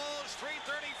for the Bulls.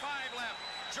 3:35 left.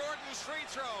 Jordan's free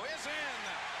throw is in.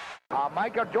 A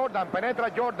Michael Jordan, penetra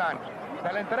Jordan,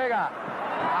 se la entrega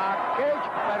a Cage,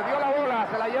 perdió la bola,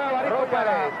 se la lleva Baristo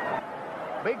Pérez.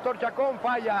 Víctor Chacón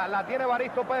falla, la tiene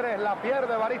Baristo Pérez, la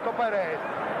pierde Baristo Pérez.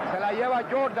 Se la lleva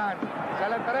Jordan, se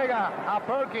la entrega a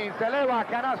Perkins, se eleva,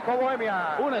 canasto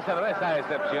Bohemia. Una cerveza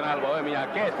excepcional,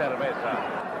 Bohemia, qué cerveza.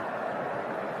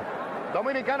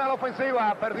 Dominicana a la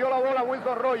ofensiva, perdió la bola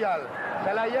Wilson Royal,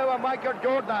 se la lleva Michael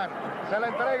Jordan, se la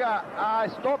entrega a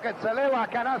Stockett, se eleva,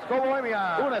 canasto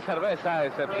Bohemia. Una cerveza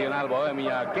excepcional,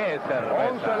 Bohemia, qué cerveza.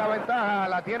 11 la ventaja,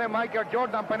 la tiene Michael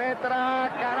Jordan, penetra,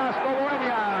 canasto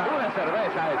Bohemia. Una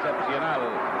cerveza excepcional,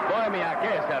 Bohemia,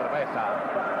 qué cerveza.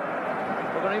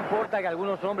 Porque no importa que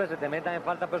algunos hombres se te metan en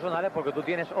faltas personales porque tú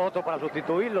tienes otro para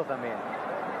sustituirlo también.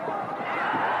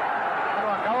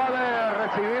 Bueno, acaba de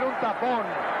recibir un tapón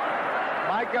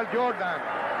Michael Jordan.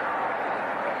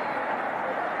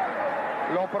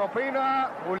 Lo propina.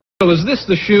 So is this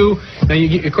the shoe? Now,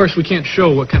 of course, we can't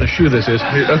show what kind of shoe this is.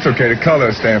 That's okay. The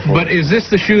color stands for. But is this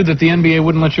the shoe that the NBA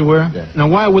wouldn't let you wear? Yeah. Now,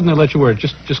 why wouldn't they let you wear it?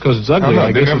 Just because it's ugly,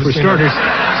 I guess, for starters.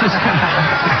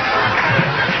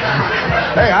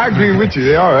 Hey, I agree with you.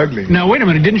 They are ugly. Now, wait a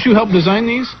minute. Didn't you help design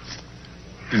these?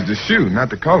 It's the shoe, not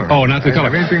the color. Oh, not the color.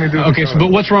 Anything to do with okay, the color.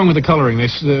 but what's wrong with the coloring?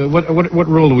 What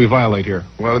rule do we violate here?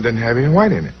 Well, it doesn't have any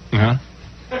white in it. Uh-huh.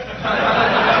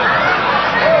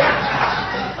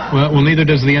 Well, neither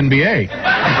does the NBA.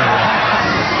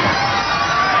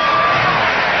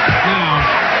 Now,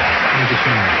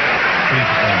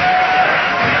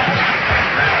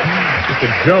 It's just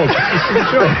a joke.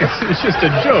 it's just a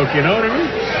joke, you know what I mean?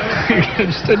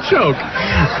 It's just a joke.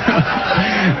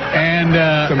 And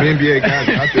some NBA guys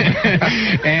out there.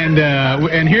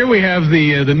 and here we have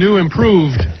the new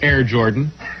improved Air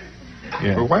Jordan.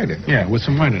 Yeah. With white in it. Yeah, with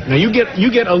some white in it. Now you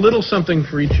get a little something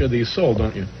for each of these sold,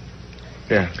 don't you?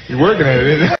 Yeah, you're working at it,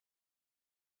 isn't it?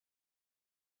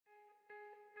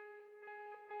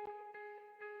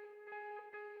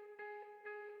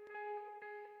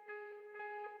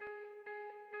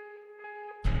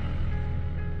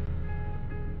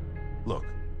 Look,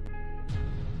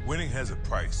 winning has a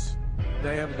price.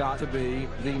 They have got to be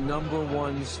the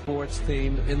 #1 sports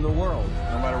team in the world.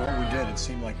 No matter what we did, it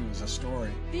seemed like it was a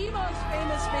story. The most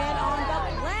famous man on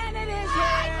the planet is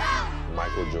here.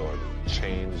 Michael Jordan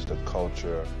changed the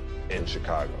culture in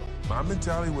Chicago. My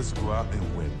mentality was to go out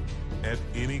and win at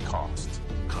any cost.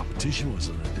 Competition was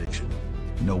an addiction.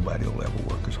 Nobody will ever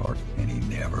work as hard, and he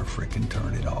never freaking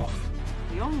turned it off.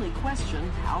 The only question,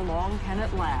 how long can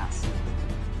it last?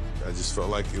 I just felt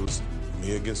like it was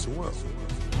me against the world.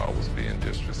 I was being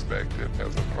disrespected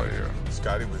as a player.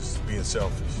 Scotty was being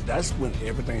selfish. That's when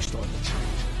everything started to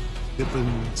change.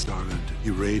 Pippen started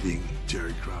berating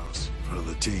Jerry Krause in front of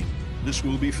the team. This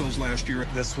will be Phil's last year.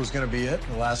 This was going to be it,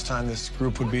 the last time this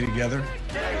group would be together.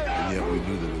 And yet we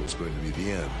knew that it was going to be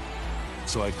the end.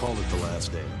 So I called it the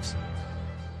last dance.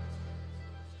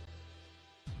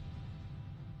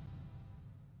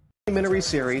 Documentary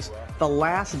series, The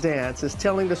Last Dance, is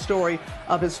telling the story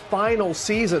of his final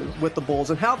season with the Bulls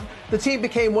and how the team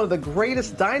became one of the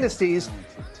greatest dynasties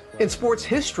in sports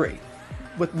history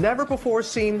with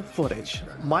never-before-seen footage.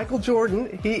 Michael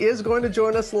Jordan, he is going to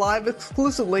join us live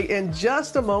exclusively in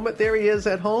just a moment. There he is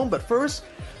at home, but first,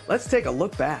 let's take a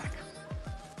look back.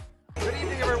 Good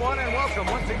evening, everyone, and welcome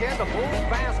once again to Bulls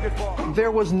basketball.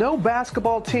 There was no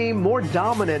basketball team more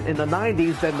dominant in the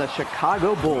 90s than the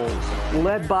Chicago Bulls,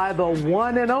 led by the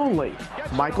one and only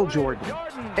Michael Jordan.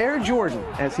 Air Jordan,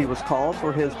 as he was called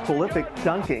for his prolific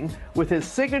dunking with his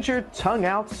signature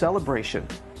tongue-out celebration.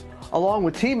 Along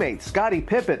with teammates Scottie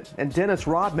Pippen and Dennis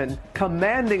Rodman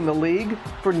commanding the league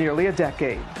for nearly a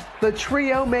decade. The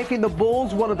trio making the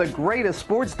Bulls one of the greatest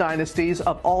sports dynasties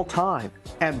of all time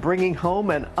and bringing home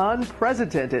an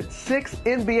unprecedented 6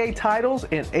 NBA titles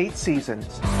in 8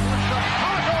 seasons.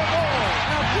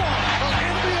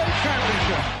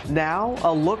 Now,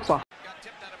 a look behind.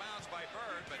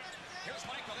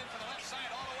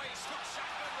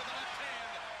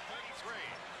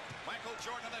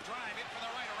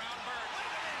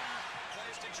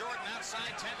 Jordan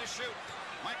outside, 10 to shoot.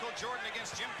 Michael Jordan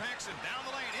against Jim Paxson. Down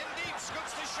the lane, in deep,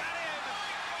 scoops the shot in.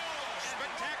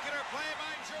 Spectacular play by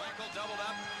Jordan. Michael doubled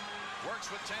up, works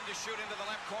with 10 to shoot into the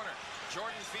left corner.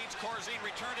 Jordan feeds Corzine,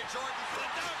 return to Jordan,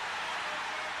 flipped up.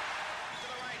 To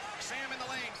the right, Sam in the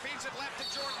lane, feeds it left to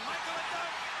Jordan. Michael a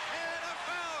dunk, and a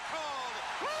foul called.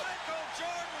 Michael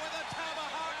Jordan with a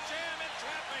tomahawk jam in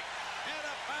traffic, and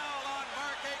a foul on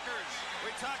Mark Akers.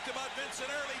 We talked about Vincent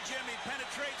early, Jimmy.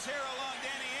 Penetrates here along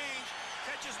Danny Ainge.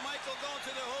 Catches Michael going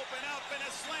to the hoop and up in a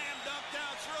slam dunk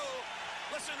down through.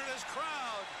 Listen to this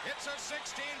crowd. It's a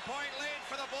 16-point lead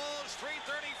for the Bulls.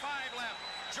 3:35 left.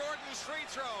 Jordan's free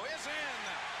throw is in.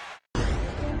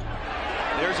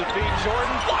 There's a feed.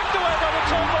 Jordan blocked away by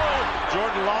Mutombo.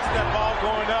 Jordan lost that ball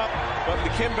going up, but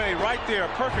Dikembe right there.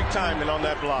 Perfect timing on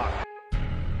that block.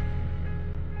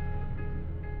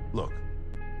 Look,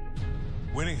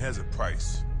 winning has a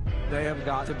price. They have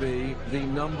got to be the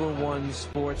 #1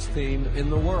 sports team in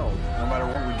the world. No matter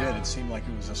what we did, it seemed like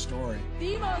it was a story.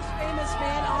 The most famous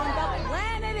man on the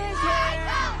planet is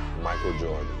here. Michael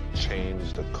Jordan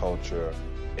changed the culture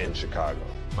in Chicago.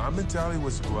 My mentality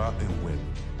was to go out and win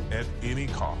at any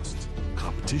cost.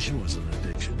 Competition was an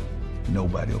addiction.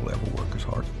 Nobody will ever work as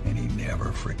hard, and he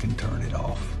never freaking turned it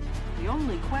off. The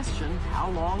only question, how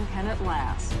long can it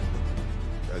last?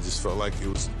 I just felt like it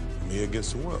was me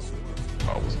against the world.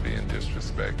 I was being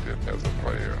disrespected as a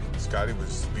player. Scotty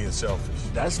was being selfish.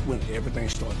 That's when everything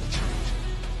started to change.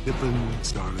 Pippen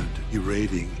started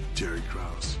berating Jerry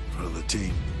Krause in front of the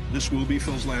team. This will be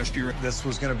Phil's last year. This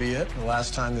was going to be it, the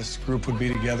last time this group would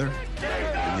be together.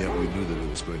 And yet we knew that it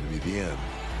was going to be the end.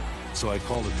 So I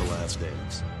called it the last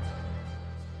dance.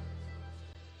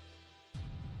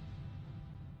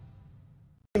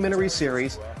 Documentary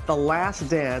series, The Last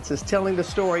Dance, is telling the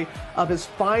story of his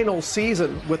final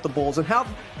season with the Bulls and how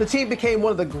the team became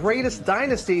one of the greatest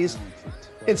dynasties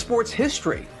in sports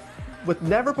history with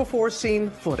never-before-seen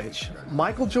footage.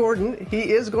 Michael Jordan,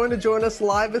 he is going to join us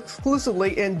live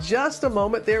exclusively in just a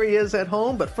moment. There he is at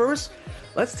home, but first,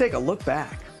 let's take a look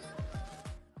back.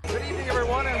 Good evening,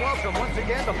 everyone, and welcome once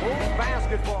again to Bulls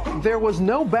basketball. There was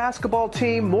no basketball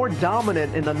team more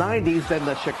dominant in the 90s than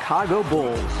the Chicago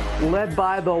Bulls, led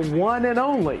by the one and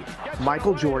only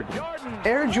Michael Jordan.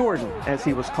 Air Jordan, as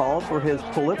he was called for his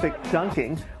prolific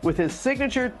dunking with his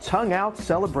signature tongue-out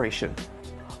celebration.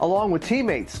 Along with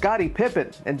teammates Scottie Pippen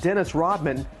and Dennis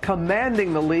Rodman,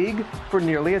 commanding the league for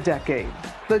nearly a decade.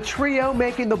 The trio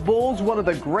making the Bulls one of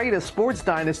the greatest sports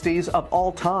dynasties of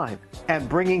all time and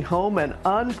bringing home an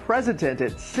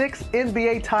unprecedented 6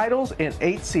 NBA titles in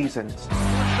 8 seasons.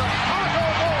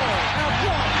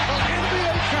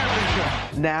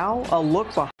 Now, a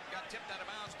look behind. Got tipped out of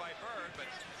bounds by Bird, but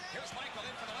here's Michael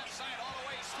in from the left side all the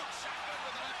way. Scoop shotgun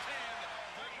with the left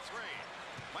hand. 33.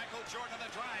 Michael Jordan on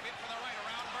the drive in from the right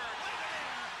around Bird.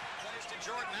 Plays to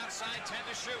Jordan outside, 10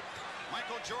 to shoot.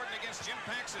 Michael Jordan against Jim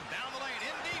Paxson. Down the lane,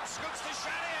 in deep, scoops the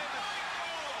shot in.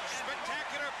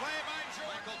 Spectacular play by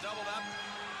Jordan. Michael doubled up.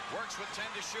 Works with 10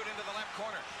 to shoot into the left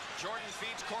corner. Jordan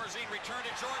feeds Corzine. Return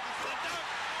to Jordan for the dunk.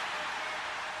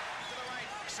 To the right.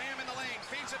 Sam in the lane.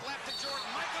 Feeds it left to Jordan.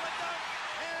 Michael a dunk.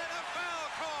 And a foul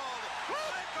called.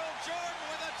 Michael Jordan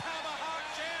with a tomahawk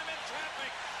jam in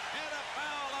traffic. And a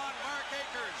foul on Mark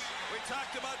Akers. We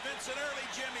talked about Vincent early,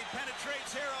 Jim. He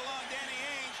penetrates here along Danny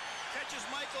Ainge. Catches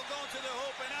Michael going to the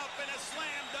hoop and up and a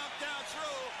slam dunk down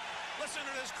through. Listen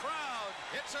to this crowd.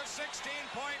 It's a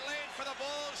 16-point lead for the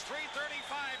Bulls.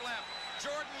 3:35 left.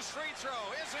 Jordan's free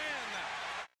throw is in.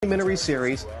 Documentary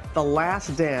series, The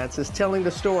Last Dance, is telling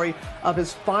the story of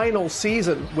his final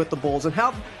season with the Bulls and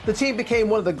how the team became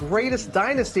one of the greatest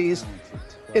dynasties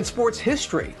in sports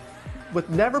history with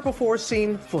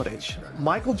never-before-seen footage.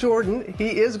 Michael Jordan,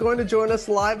 he is going to join us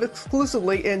live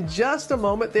exclusively in just a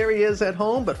moment. There he is at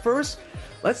home, but first,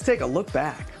 let's take a look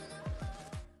back.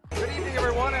 Good evening,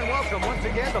 everyone, and welcome once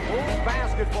again to Bulls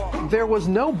basketball. There was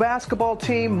no basketball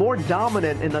team more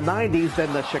dominant in the 90s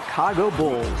than the Chicago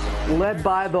Bulls, led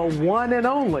by the one and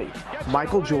only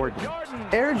Michael Jordan.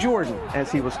 Air Jordan,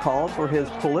 as he was called for his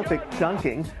prolific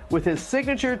dunking with his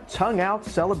signature tongue-out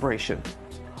celebration.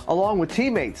 Along with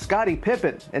teammates Scottie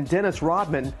Pippen and Dennis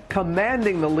Rodman,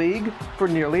 commanding the league for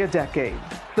nearly a decade.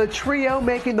 The trio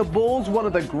making the Bulls one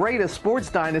of the greatest sports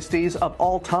dynasties of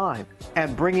all time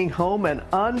and bringing home an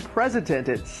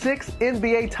unprecedented 6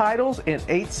 NBA titles in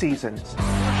 8 seasons.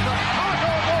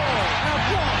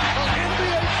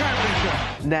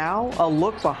 Now, a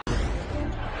look behind.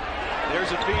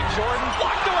 There's a feed. Jordan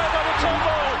blocked away by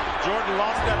Mutombo. Jordan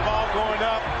lost that ball going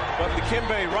up, but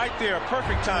Dikembe right there.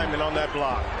 Perfect timing on that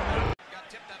block. Got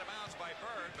tipped out of bounds by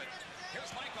Bird, but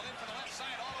here's Michael in from the left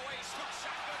side all the way. Scoop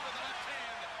shotgun with the left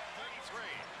hand.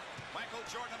 33. Michael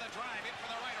Jordan on the drive in from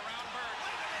the right around Bird.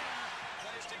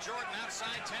 Plays to Jordan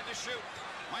outside, 10 to shoot.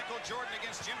 Michael Jordan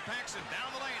against Jim Paxson.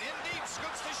 Down the lane, in deep,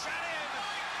 scoops the shot in.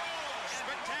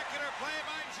 Spectacular play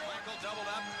by Jordan. Michael doubled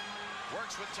up.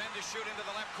 Works with 10 to shoot into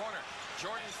the left corner.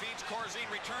 Jordan feeds Corzine.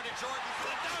 Return to Jordan for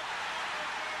the dunk.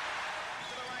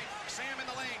 To the right. Sam in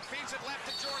the lane. Feeds it left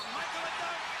to Jordan. Michael a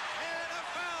dunk. And a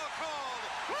foul called.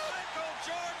 Michael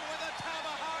Jordan with a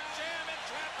tomahawk jam in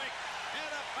traffic.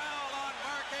 And a foul on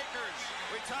Mark Akers.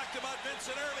 We talked about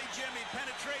Vincent early, Jim. He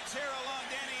penetrates here along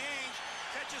Danny Ainge.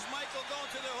 Catches Michael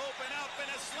going to the hoop and up and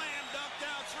a slam dunk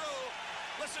down through.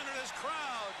 Listen to this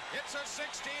crowd. It's a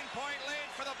 16-point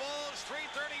lead for the Bulls.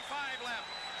 3:35 left.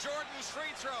 Jordan's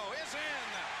free throw is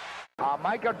in. A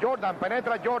Michael Jordan,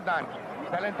 penetra Jordan.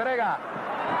 Se le entrega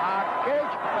a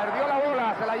Cage. Perdió la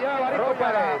bola, se la lleva Baristo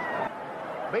Pérez.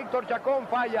 Víctor Chacón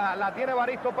falla, la tiene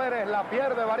Baristo Pérez, la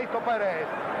pierde Baristo Pérez.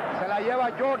 Se la lleva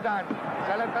Jordan,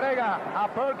 se la entrega a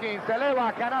Perkins, se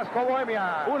eleva canasto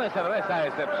Bohemia. Una cerveza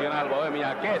excepcional,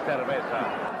 Bohemia. ¡Qué cerveza!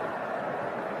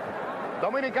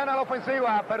 Dominicana a la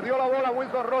ofensiva, perdió la bola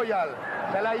Winston Royal.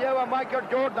 Se la lleva Michael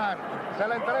Jordan, se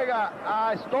la entrega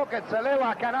a Stockett, se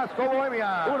eleva canasto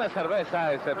Bohemia. Una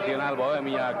cerveza excepcional,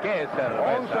 Bohemia. ¡Qué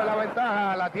cerveza! 11 la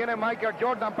ventaja, la tiene Michael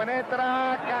Jordan,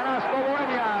 penetra, canasto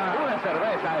Bohemia. Una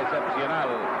cerveza excepcional,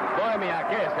 Bohemia.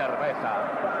 ¡Qué cerveza!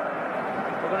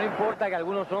 Porque no importa que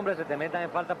algunos hombres se te metan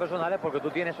en faltas personales porque tú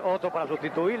tienes otro para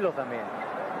sustituirlos también.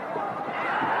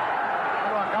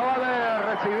 Bueno, acaba de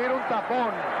recibir un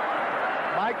tapón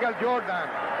Michael Jordan.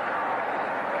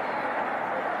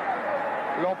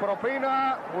 Lo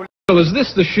propina. So is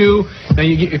this the shoe? Now,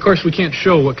 of course, we can't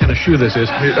show what kind of shoe this is.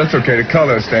 That's okay. The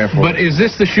color stands for. But is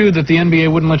this the shoe that the NBA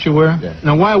wouldn't let you wear? Yeah.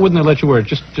 Now, why wouldn't they let you wear it?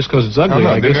 Just because it's ugly,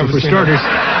 I guess, for starters.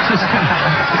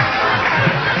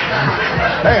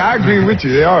 Hey, I agree with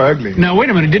you. They are ugly. Now, wait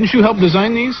a minute. Didn't you help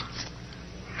design these?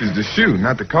 It's the shoe,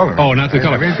 not the color. Oh, not the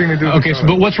color. Have anything to do with okay, the so,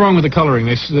 but what's wrong with the coloring?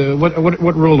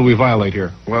 What rule do we violate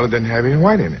here? Well, it doesn't have any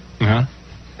white in it. Uh-huh.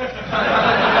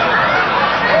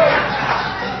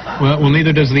 Well,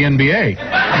 neither does the NBA. Now,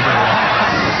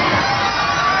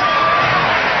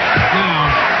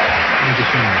 it's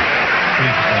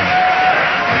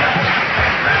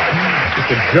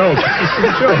just a joke. It's just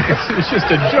a joke. It's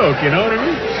just a joke. You know what I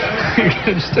mean?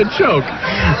 It's just a joke.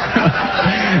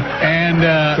 And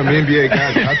some NBA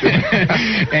guys out there.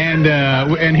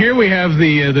 and here we have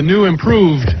the new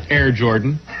improved Air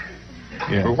Jordan.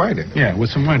 Yeah. With white in it. Yeah,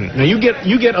 with some white in it. Now you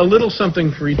get a little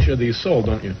something for each of these sold,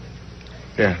 don't you?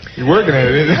 Yeah, you're working at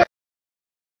it, isn't it?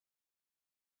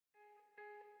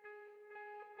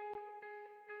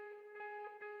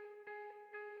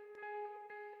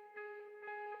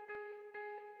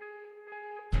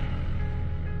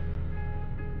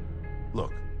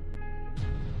 Look,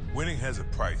 winning has a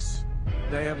price.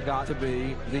 They have got to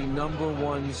be the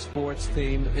 #1 sports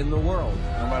team in the world.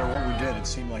 No matter what we did, it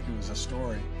seemed like it was a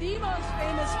story. The most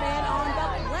famous man on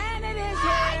the planet is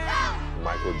here.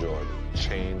 Michael Jordan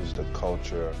changed the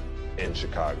culture in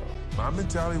Chicago. My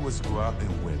mentality was to go out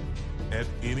and win at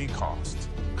any cost.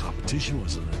 Competition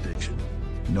was an addiction.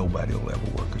 Nobody will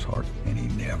ever work as hard, and he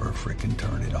never freaking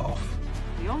turned it off.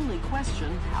 The only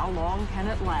question, how long can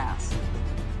it last?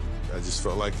 I just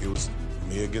felt like it was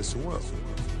me against the world.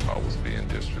 I was being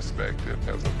disrespected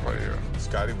as a player.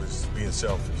 Scotty was being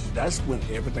selfish. That's when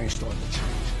everything started to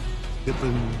change.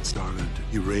 Pippen started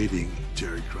berating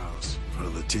Jerry Krause in front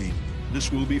of the team. This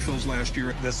will be Phil's last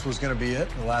year. This was going to be it,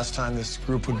 the last time this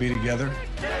group would be together.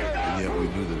 And yet we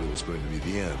knew that it was going to be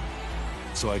the end.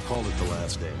 So I called it the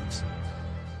last dance.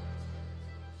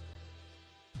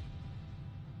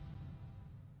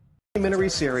 Documentary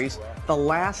series, The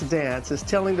Last Dance, is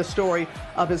telling the story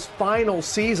of his final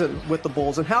season with the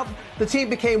Bulls and how the team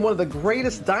became one of the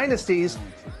greatest dynasties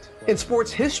in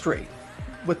sports history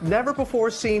with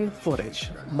never-before-seen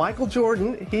footage. Michael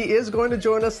Jordan, he is going to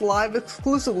join us live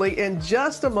exclusively in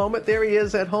just a moment. There he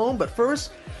is at home, but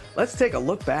first, let's take a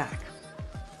look back.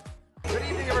 Good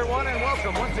evening, everyone, and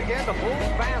welcome once again to Bulls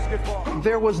basketball.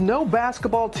 There was no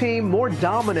basketball team more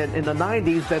dominant in the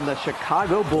 90s than the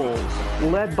Chicago Bulls,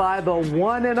 led by the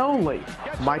one and only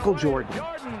Michael Jordan.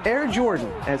 Air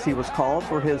Jordan, as he was called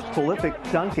for his prolific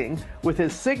dunking with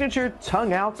his signature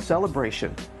tongue-out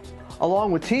celebration.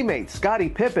 Along with teammates Scottie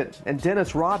Pippen and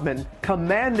Dennis Rodman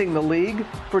commanding the league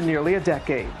for nearly a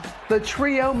decade. The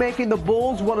trio making the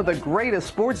Bulls one of the greatest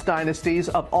sports dynasties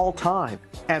of all time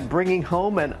and bringing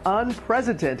home an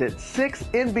unprecedented 6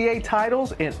 NBA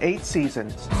titles in 8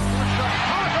 seasons.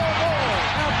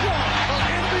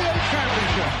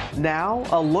 Now,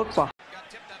 a look behind. Got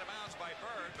tipped out of bounds by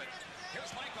Bird, but here's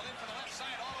Michael in from the left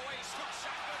side all the way. Scoop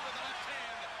shotgun with the left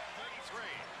hand. 33.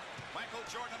 Michael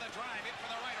Jordan on the drive in from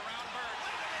the right around Bird.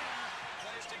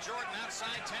 Plays to Jordan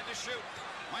outside, 10 to shoot.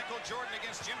 Michael Jordan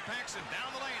against Jim Paxson. Down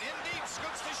the lane, in deep,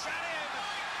 scoops the shot in.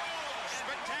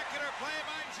 Spectacular play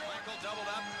by Jordan. Michael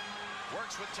doubled up.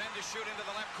 Works with 10 to shoot into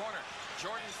the left corner.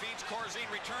 Jordan feeds Corzine.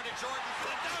 Return to Jordan for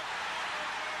the dunk.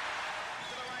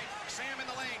 To the right. Sam in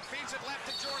the lane. Feeds it left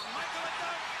to Jordan. Michael a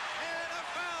dunk. And a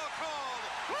foul called.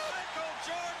 Michael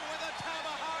Jordan with a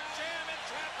tomahawk jam in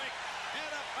traffic.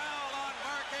 And a foul on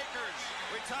Mark Akers.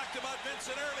 We talked about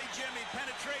Vincent early, Jim. He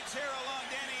penetrates here along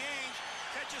Danny Ainge.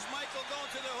 Catches Michael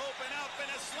going to the hoop and up,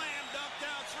 and a slam dunk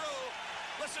down through.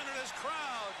 Listen to this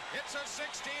crowd. It's a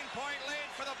 16-point lead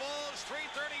for the Bulls.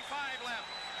 3:35 left.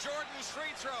 Jordan's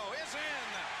free throw is in.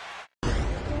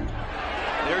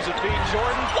 There's a feed.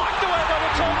 Jordan blocked away by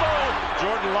Mutombo.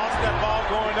 Jordan lost that ball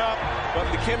going up, but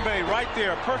Dikembe right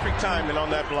there. Perfect timing on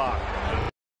that block.